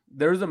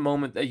 there's a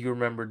moment that you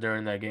remember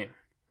during that game.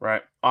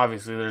 Right.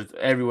 Obviously,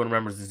 everyone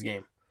remembers this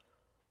game.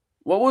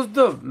 What was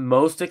the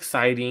most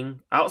exciting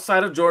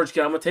outside of George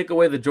Kittle? I'm gonna take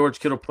away the George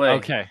Kittle play.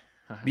 Okay.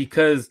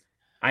 Because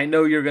I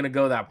know you're gonna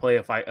go that play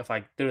if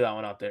I threw that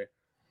one out there.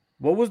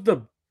 What was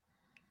the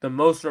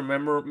most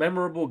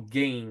memorable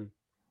game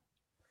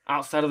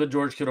outside of the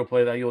George Kittle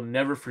play that you'll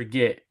never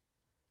forget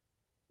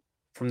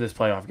from this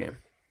playoff game?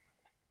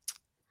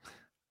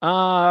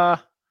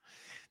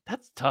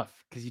 That's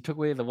tough because you took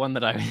away the one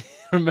that I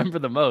remember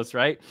the most,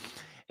 right?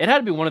 It had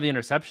to be one of the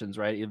interceptions,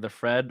 right? Either the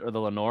Fred or the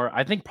Lenore.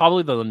 I think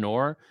probably the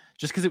Lenore,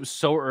 just because it was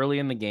so early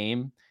in the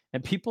game.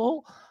 And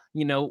people,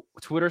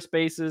 Twitter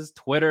Spaces,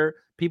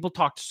 people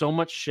talked so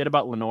much shit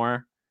about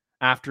Lenore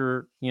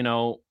after,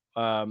 the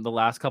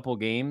last couple of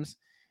games.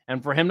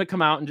 And for him to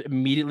come out and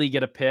immediately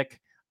get a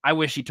pick, I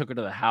wish he took it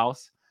to the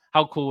house.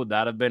 How cool would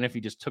that have been if he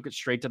just took it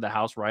straight to the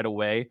house right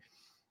away?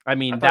 I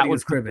mean, that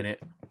was cribbing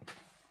it.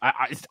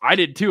 I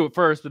did too at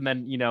first, and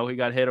then, he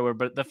got hit over.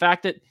 But the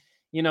fact that,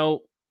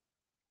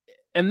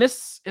 and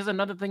this is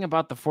another thing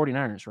about the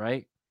 49ers,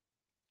 right?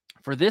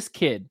 For this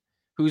kid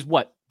who's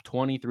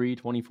 23,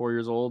 24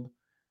 years old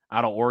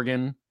out of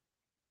Oregon,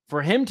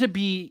 for him to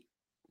be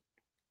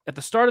at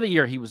the start of the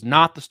year, he was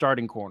not the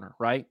starting corner,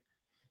 right?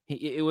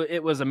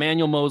 It was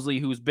Emmanuel Mosley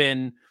who's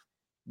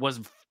was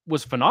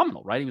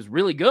phenomenal, right? He was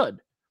really good.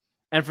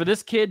 And for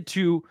this kid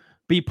to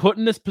be put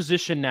in this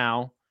position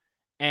now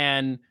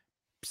and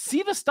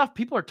see the stuff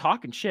people are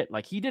talking shit.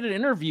 Like, he did an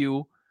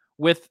interview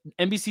with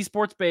NBC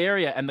Sports Bay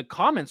Area, and the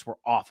comments were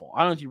awful.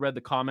 I don't know if you read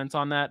the comments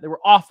on that. They were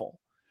awful.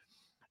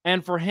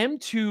 And for him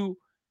to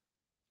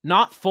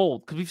not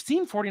fold, because we've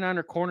seen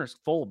 49er corners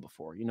fold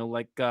before,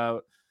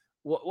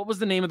 what was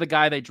the name of the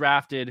guy they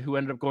drafted who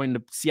ended up going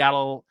to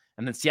Seattle,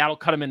 and then Seattle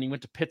cut him and he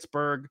went to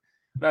Pittsburgh?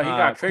 No, he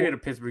got traded to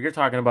Pittsburgh. You're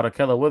talking about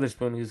Ahkello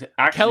Witherspoon, who's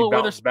actually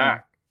bounced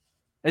back.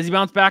 Has he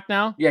bounced back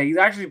now? Yeah, he's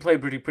actually played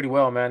pretty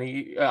well, man.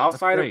 He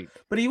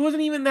but he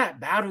wasn't even that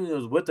bad when he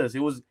was with us. It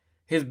was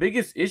his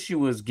biggest issue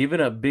was giving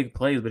up big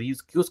plays, but he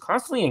was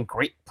constantly in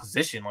great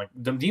position. Like,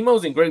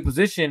 Demo's in great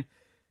position.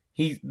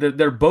 They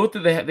both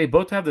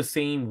have the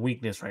same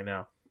weakness right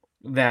now.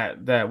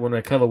 that when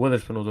Ahkello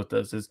Witherspoon was with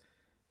us is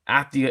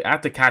at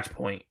the catch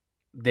point.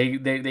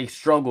 They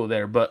struggle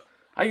there, but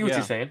I get what you're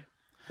Yeah. saying.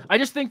 I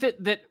just think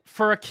that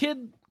for a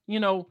kid, you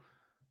know,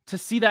 to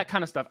see that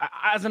kind of stuff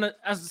as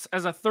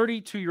a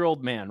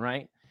 32-year-old man,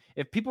 right?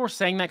 If people were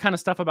saying that kind of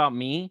stuff about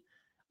me,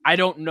 I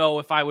don't know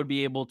if I would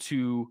be able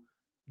to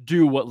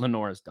do what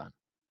Lenore has done.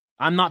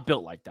 I'm not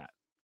built like that.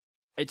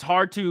 It's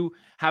hard to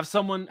have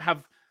someone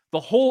have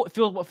what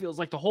feels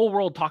like the whole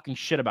world talking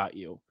shit about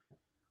you,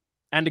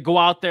 and to go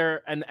out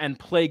there and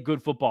play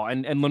good football.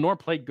 And Lenore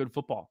played good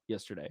football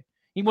yesterday.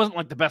 He wasn't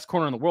like the best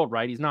corner in the world,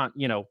 right? He's not,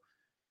 you know,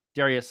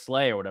 Darius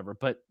Slay or whatever,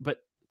 but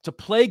to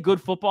play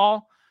good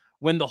football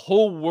when the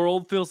whole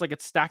world feels like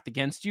it's stacked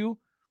against you,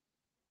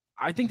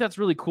 I think that's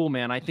really cool,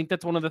 man. I think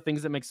that's one of the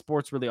things that makes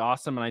sports really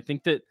awesome. And I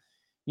think that,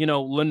 you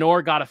know,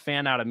 Lenore got a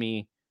fan out of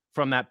me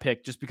from that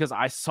pick just because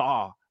I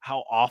saw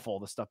how awful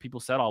the stuff people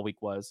said all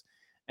week was.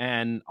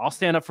 And I'll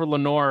stand up for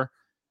Lenore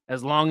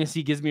as long as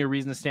he gives me a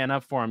reason to stand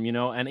up for him, you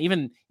know. And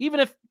even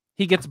if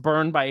he gets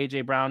burned by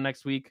AJ Brown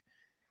next week,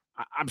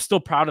 I'm still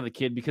proud of the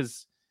kid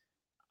because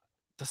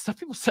the stuff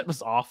people said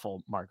was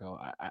awful, Marco.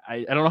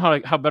 I don't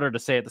know how better to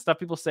say it. The stuff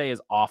people say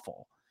is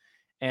awful.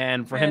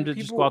 And for him to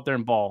just go out there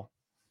and ball.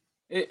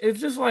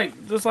 It's just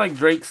like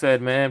Drake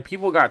said, man.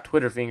 People got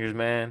Twitter fingers,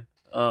 man.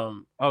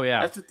 Oh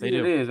yeah, that's the thing.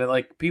 It is that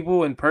like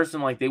people in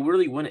person, like they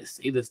really wouldn't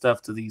say this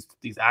stuff to these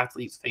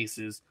athletes'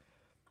 faces.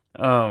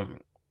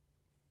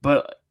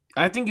 But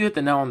I think you hit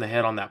the nail on the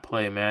head on that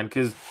play, man.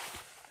 Because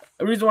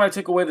the reason why I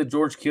took away the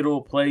George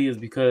Kittle play is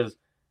because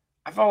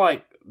I felt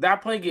like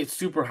that play gets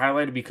super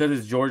highlighted because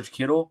it's George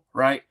Kittle,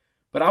 right?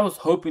 But I was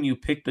hoping you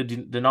picked the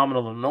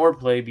Denominal Lenore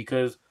play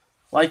because,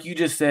 like you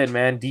just said,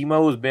 man,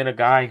 Demo has been a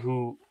guy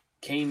who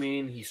came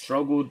in, he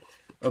struggled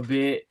a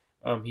bit.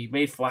 He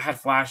had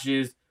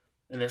flashes,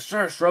 and then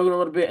started struggling a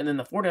little bit. And then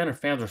the 49er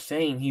fans are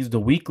saying he's the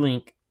weak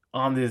link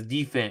on this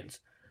defense.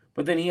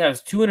 But then he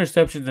has 2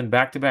 interceptions in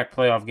back-to-back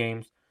playoff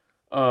games.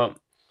 So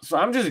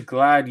I'm just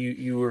glad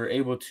you were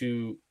able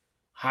to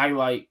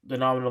highlight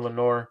Denominal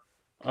Lenore.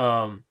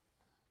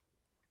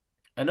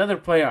 Another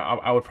player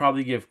I would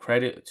probably give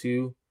credit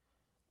to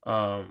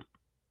that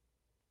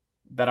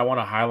I want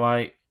to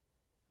highlight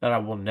that I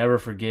will never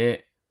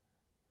forget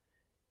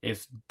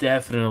is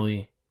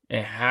definitely,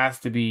 it has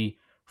to be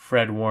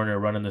Fred Warner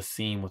running the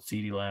seam with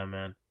CeeDee Lamb,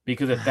 man.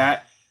 Because if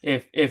that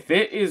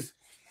is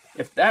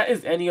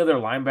any other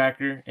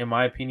linebacker, in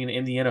my opinion,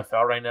 in the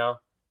NFL right now,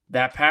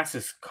 that pass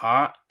is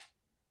caught,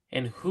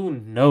 and who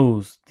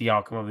knows the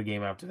outcome of the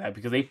game after that,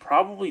 because they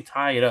probably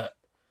tie it up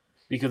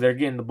because they're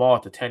getting the ball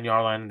at the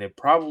 10-yard line, and they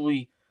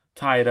probably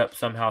tie it up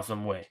somehow,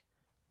 some way.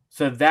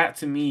 So that,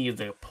 to me,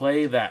 is a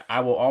play that I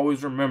will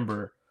always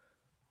remember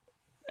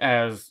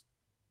as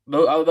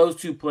those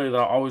 2 plays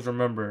I'll always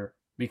remember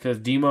because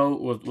Demo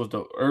was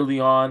the early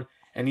on,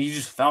 and you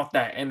just felt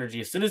that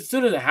energy. As soon as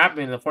it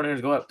happened, and the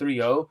 49ers go up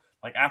 3-0,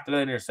 like after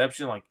that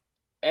interception, like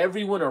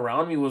everyone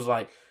around me was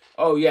like,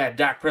 oh yeah,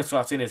 Dak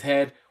Prescott's in his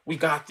head. We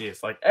got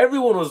this. Like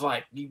everyone was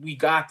like, we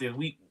got this.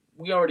 We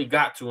already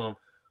got to him.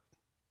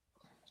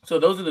 So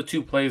those are the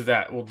 2 plays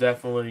that will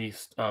definitely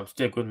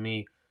stick with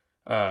me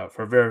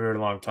for a very, very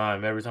long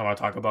time. Every time I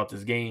talk about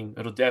this game,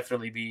 it'll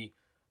definitely be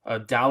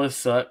Dallas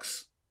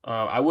sucks.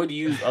 I would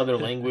use other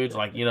language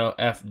like, you know,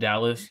 F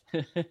Dallas.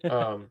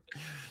 And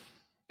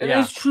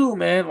it's true,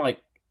 man.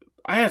 Like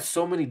I had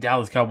so many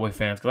Dallas Cowboy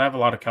fans because I have a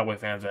lot of Cowboy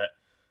fans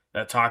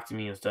that talk to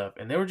me and stuff,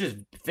 and they were just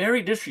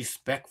very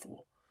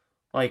disrespectful.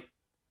 Like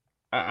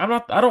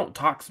I don't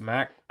talk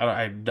smack.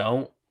 I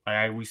don't.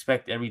 I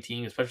respect every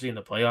team, especially in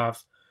the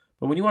playoffs.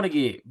 But when you want to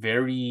get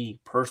very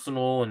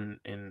personal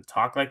and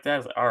talk like that,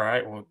 it's like, all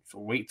right, well, so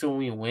wait till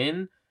we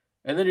win,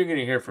 and then you're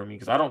gonna hear from me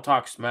because I don't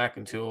talk smack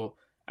until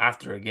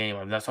after a game. I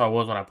mean, that's how I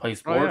was when I play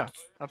sports. Oh, yeah,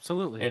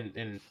 absolutely.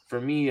 And for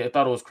me, I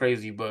thought it was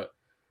crazy. But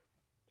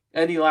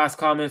any last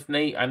comments,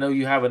 Nate? I know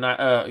you have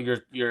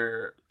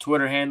your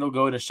Twitter handle.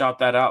 Go ahead and shout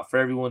that out for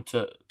everyone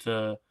to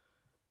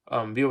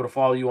be able to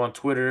follow you on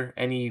Twitter.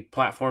 Any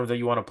platforms that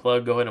you want to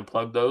plug, go ahead and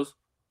plug those.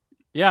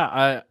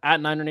 Yeah,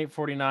 at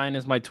 90849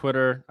 is my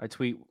Twitter. I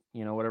tweet,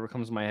 you know, whatever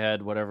comes to my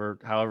head,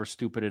 however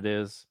stupid it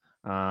is.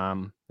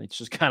 It's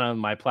just kind of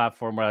my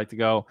platform where I like to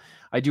go.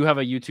 I do have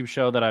a YouTube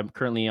show that I'm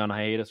currently on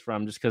hiatus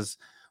from just because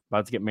I'm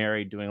about to get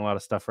married, doing a lot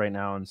of stuff right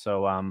now. And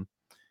so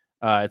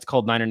it's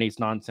called Niner Nate's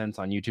Nonsense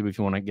on YouTube. If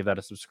you want to give that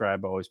a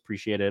subscribe, I always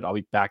appreciate it. I'll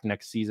be back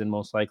next season,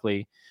 most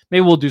likely.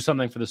 Maybe we'll do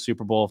something for the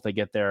Super Bowl if they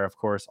get there, of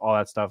course, all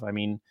that stuff. I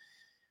mean,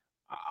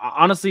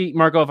 honestly,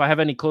 Marco, if I have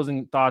any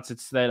closing thoughts,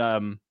 it's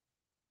that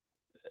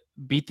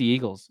beat the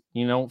Eagles,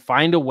 you know,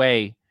 find a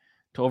way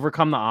to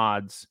overcome the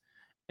odds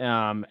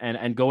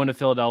and go into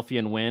Philadelphia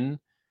and win.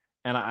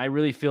 And I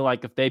really feel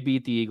like if they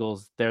beat the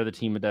Eagles, they're the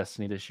team of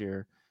destiny this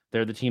year.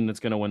 They're the team that's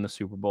going to win the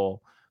Super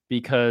Bowl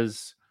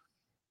because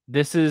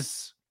this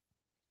has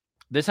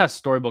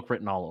storybook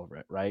written all over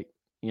it, right?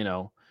 You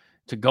know,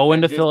 to go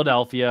into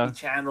Philadelphia.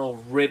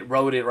 Channel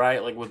wrote it,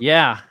 right?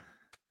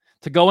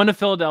 To go into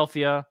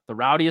Philadelphia, the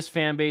rowdiest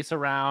fan base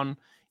around,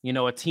 you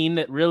know, a team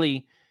that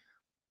really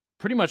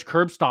pretty much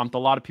curb stomped a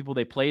lot of people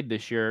they played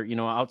this year,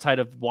 outside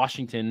of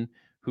Washington,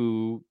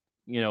 who,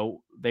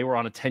 they were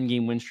on a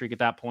 10-game win streak at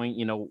that point,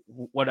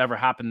 whatever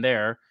happened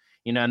there,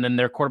 and then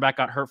their quarterback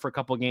got hurt for a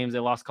couple of games. They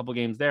lost a couple of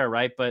games there,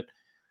 right? But,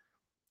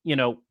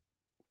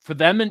 for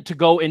them to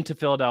go into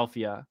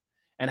Philadelphia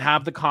and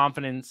have the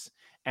confidence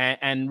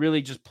and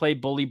really just play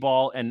bully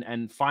ball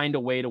and find a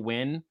way to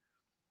win,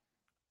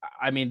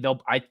 I mean,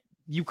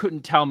 you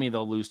couldn't tell me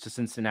they'll lose to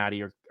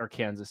Cincinnati or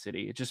Kansas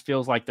City. It just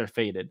feels like they're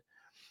faded.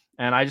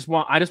 And I just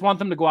want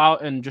them to go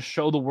out and just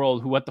show the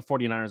world what the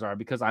 49ers are,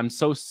 because I'm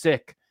so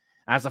sick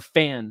as a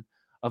fan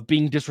of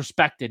being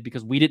disrespected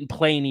because we didn't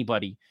play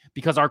anybody,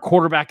 because our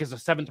quarterback is a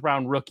 7th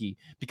round rookie,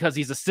 because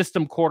he's a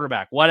system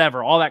quarterback,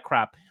 whatever, all that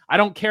crap. I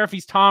don't care if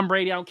he's Tom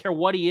Brady. I don't care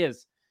what he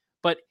is.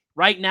 But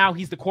right now,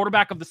 he's the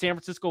quarterback of the San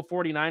Francisco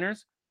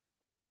 49ers.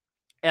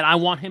 And I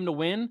want him to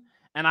win.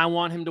 And I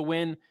want him to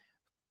win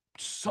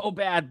so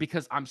bad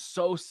because I'm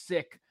so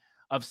sick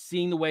of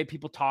seeing the way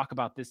people talk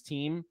about this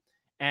team.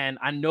 And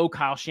I know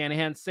Kyle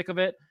Shanahan's sick of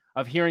it,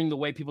 of hearing the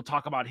way people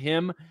talk about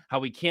him,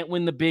 how he can't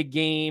win the big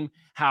game,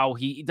 how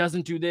he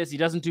doesn't do this, he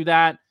doesn't do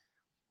that.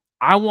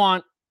 I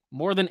want,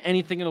 more than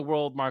anything in the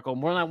world, Marco,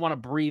 more than I want to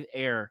breathe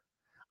air,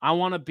 I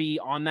want to be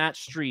on that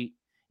street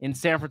in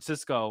San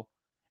Francisco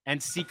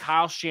and see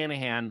Kyle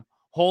Shanahan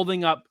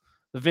holding up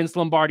the Vince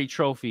Lombardi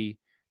trophy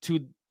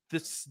to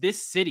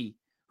this city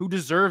who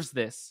deserves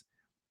this.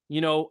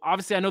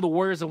 Obviously I know the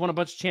Warriors have won a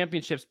bunch of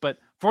championships, but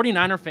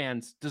 49er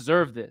fans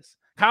deserve this.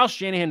 Kyle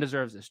Shanahan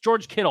deserves this.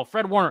 George Kittle,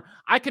 Fred Warner.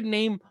 I could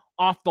name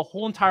off the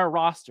whole entire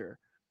roster.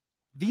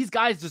 These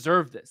guys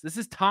deserve this. This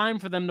is time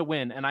for them to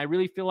win. And I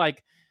really feel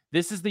like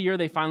this is the year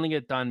they finally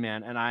get done,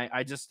 man. And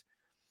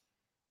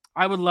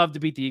I would love to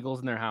beat the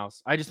Eagles in their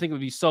house. I just think it would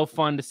be so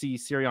fun to see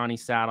Sirianni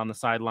sad on the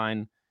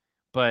sideline.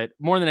 But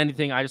more than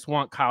anything, I just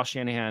want Kyle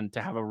Shanahan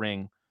to have a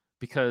ring,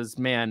 because,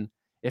 man,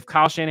 if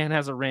Kyle Shanahan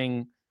has a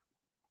ring,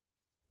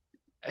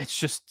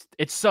 it's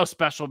so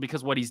special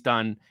because what he's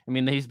done. I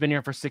mean, he's been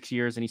here for 6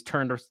 years and he's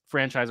turned our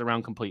franchise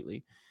around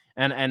completely.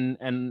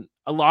 And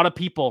a lot of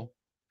people,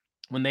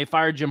 when they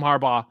fired Jim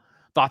Harbaugh,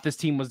 thought this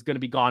team was going to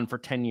be gone for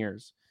 10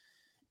 years.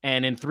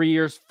 And in 3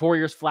 years, 4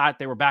 years flat,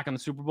 they were back in the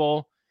Super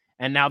Bowl.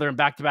 And now they're in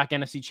back-to-back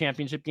NFC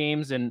championship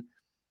games. And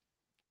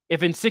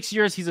if in 6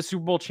 years he's a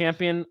Super Bowl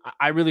champion,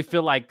 I really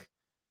feel like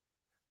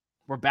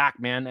we're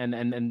back, man.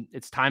 And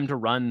it's time to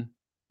run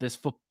this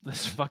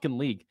fucking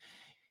league.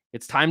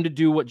 It's time to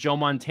do what Joe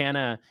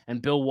Montana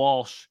and Bill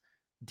Walsh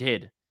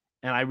did.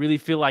 And I really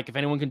feel like if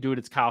anyone can do it,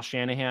 it's Kyle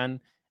Shanahan,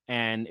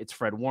 and it's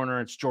Fred Warner,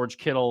 it's George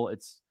Kittle,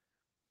 it's,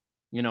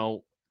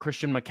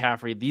 Christian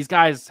McCaffrey. These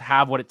guys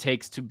have what it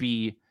takes to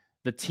be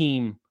the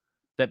team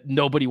that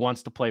nobody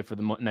wants to play for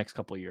the next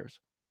couple of years.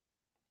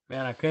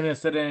 Man, I couldn't have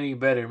said it any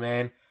better,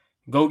 man.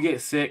 Go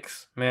get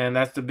 6, man.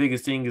 That's the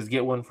biggest thing, is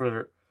get one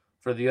for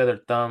the other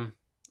thumb.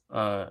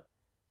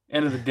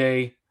 End of the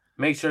day,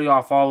 make sure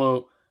y'all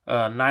follow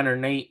Niner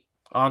Nate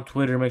on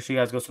Twitter. Make sure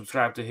you guys go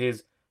subscribe to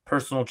his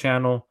personal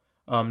channel.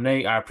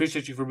 Nate, I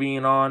appreciate you for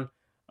being on.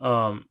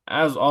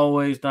 As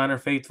always, Niner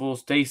faithful,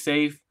 stay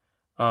safe.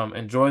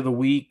 Enjoy the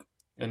week.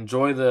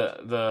 Enjoy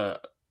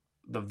the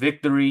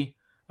victory.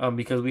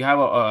 Because we have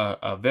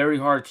a very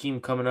hard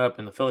team coming up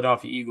in the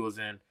Philadelphia Eagles,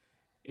 and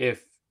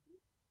if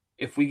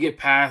we get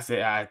past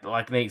it,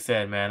 like Nate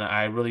said, man,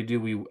 I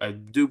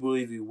do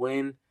believe we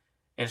win.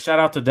 And shout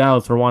out to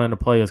Dallas for wanting to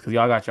play us, because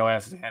y'all got your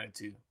asses handed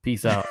to.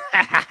 Peace out.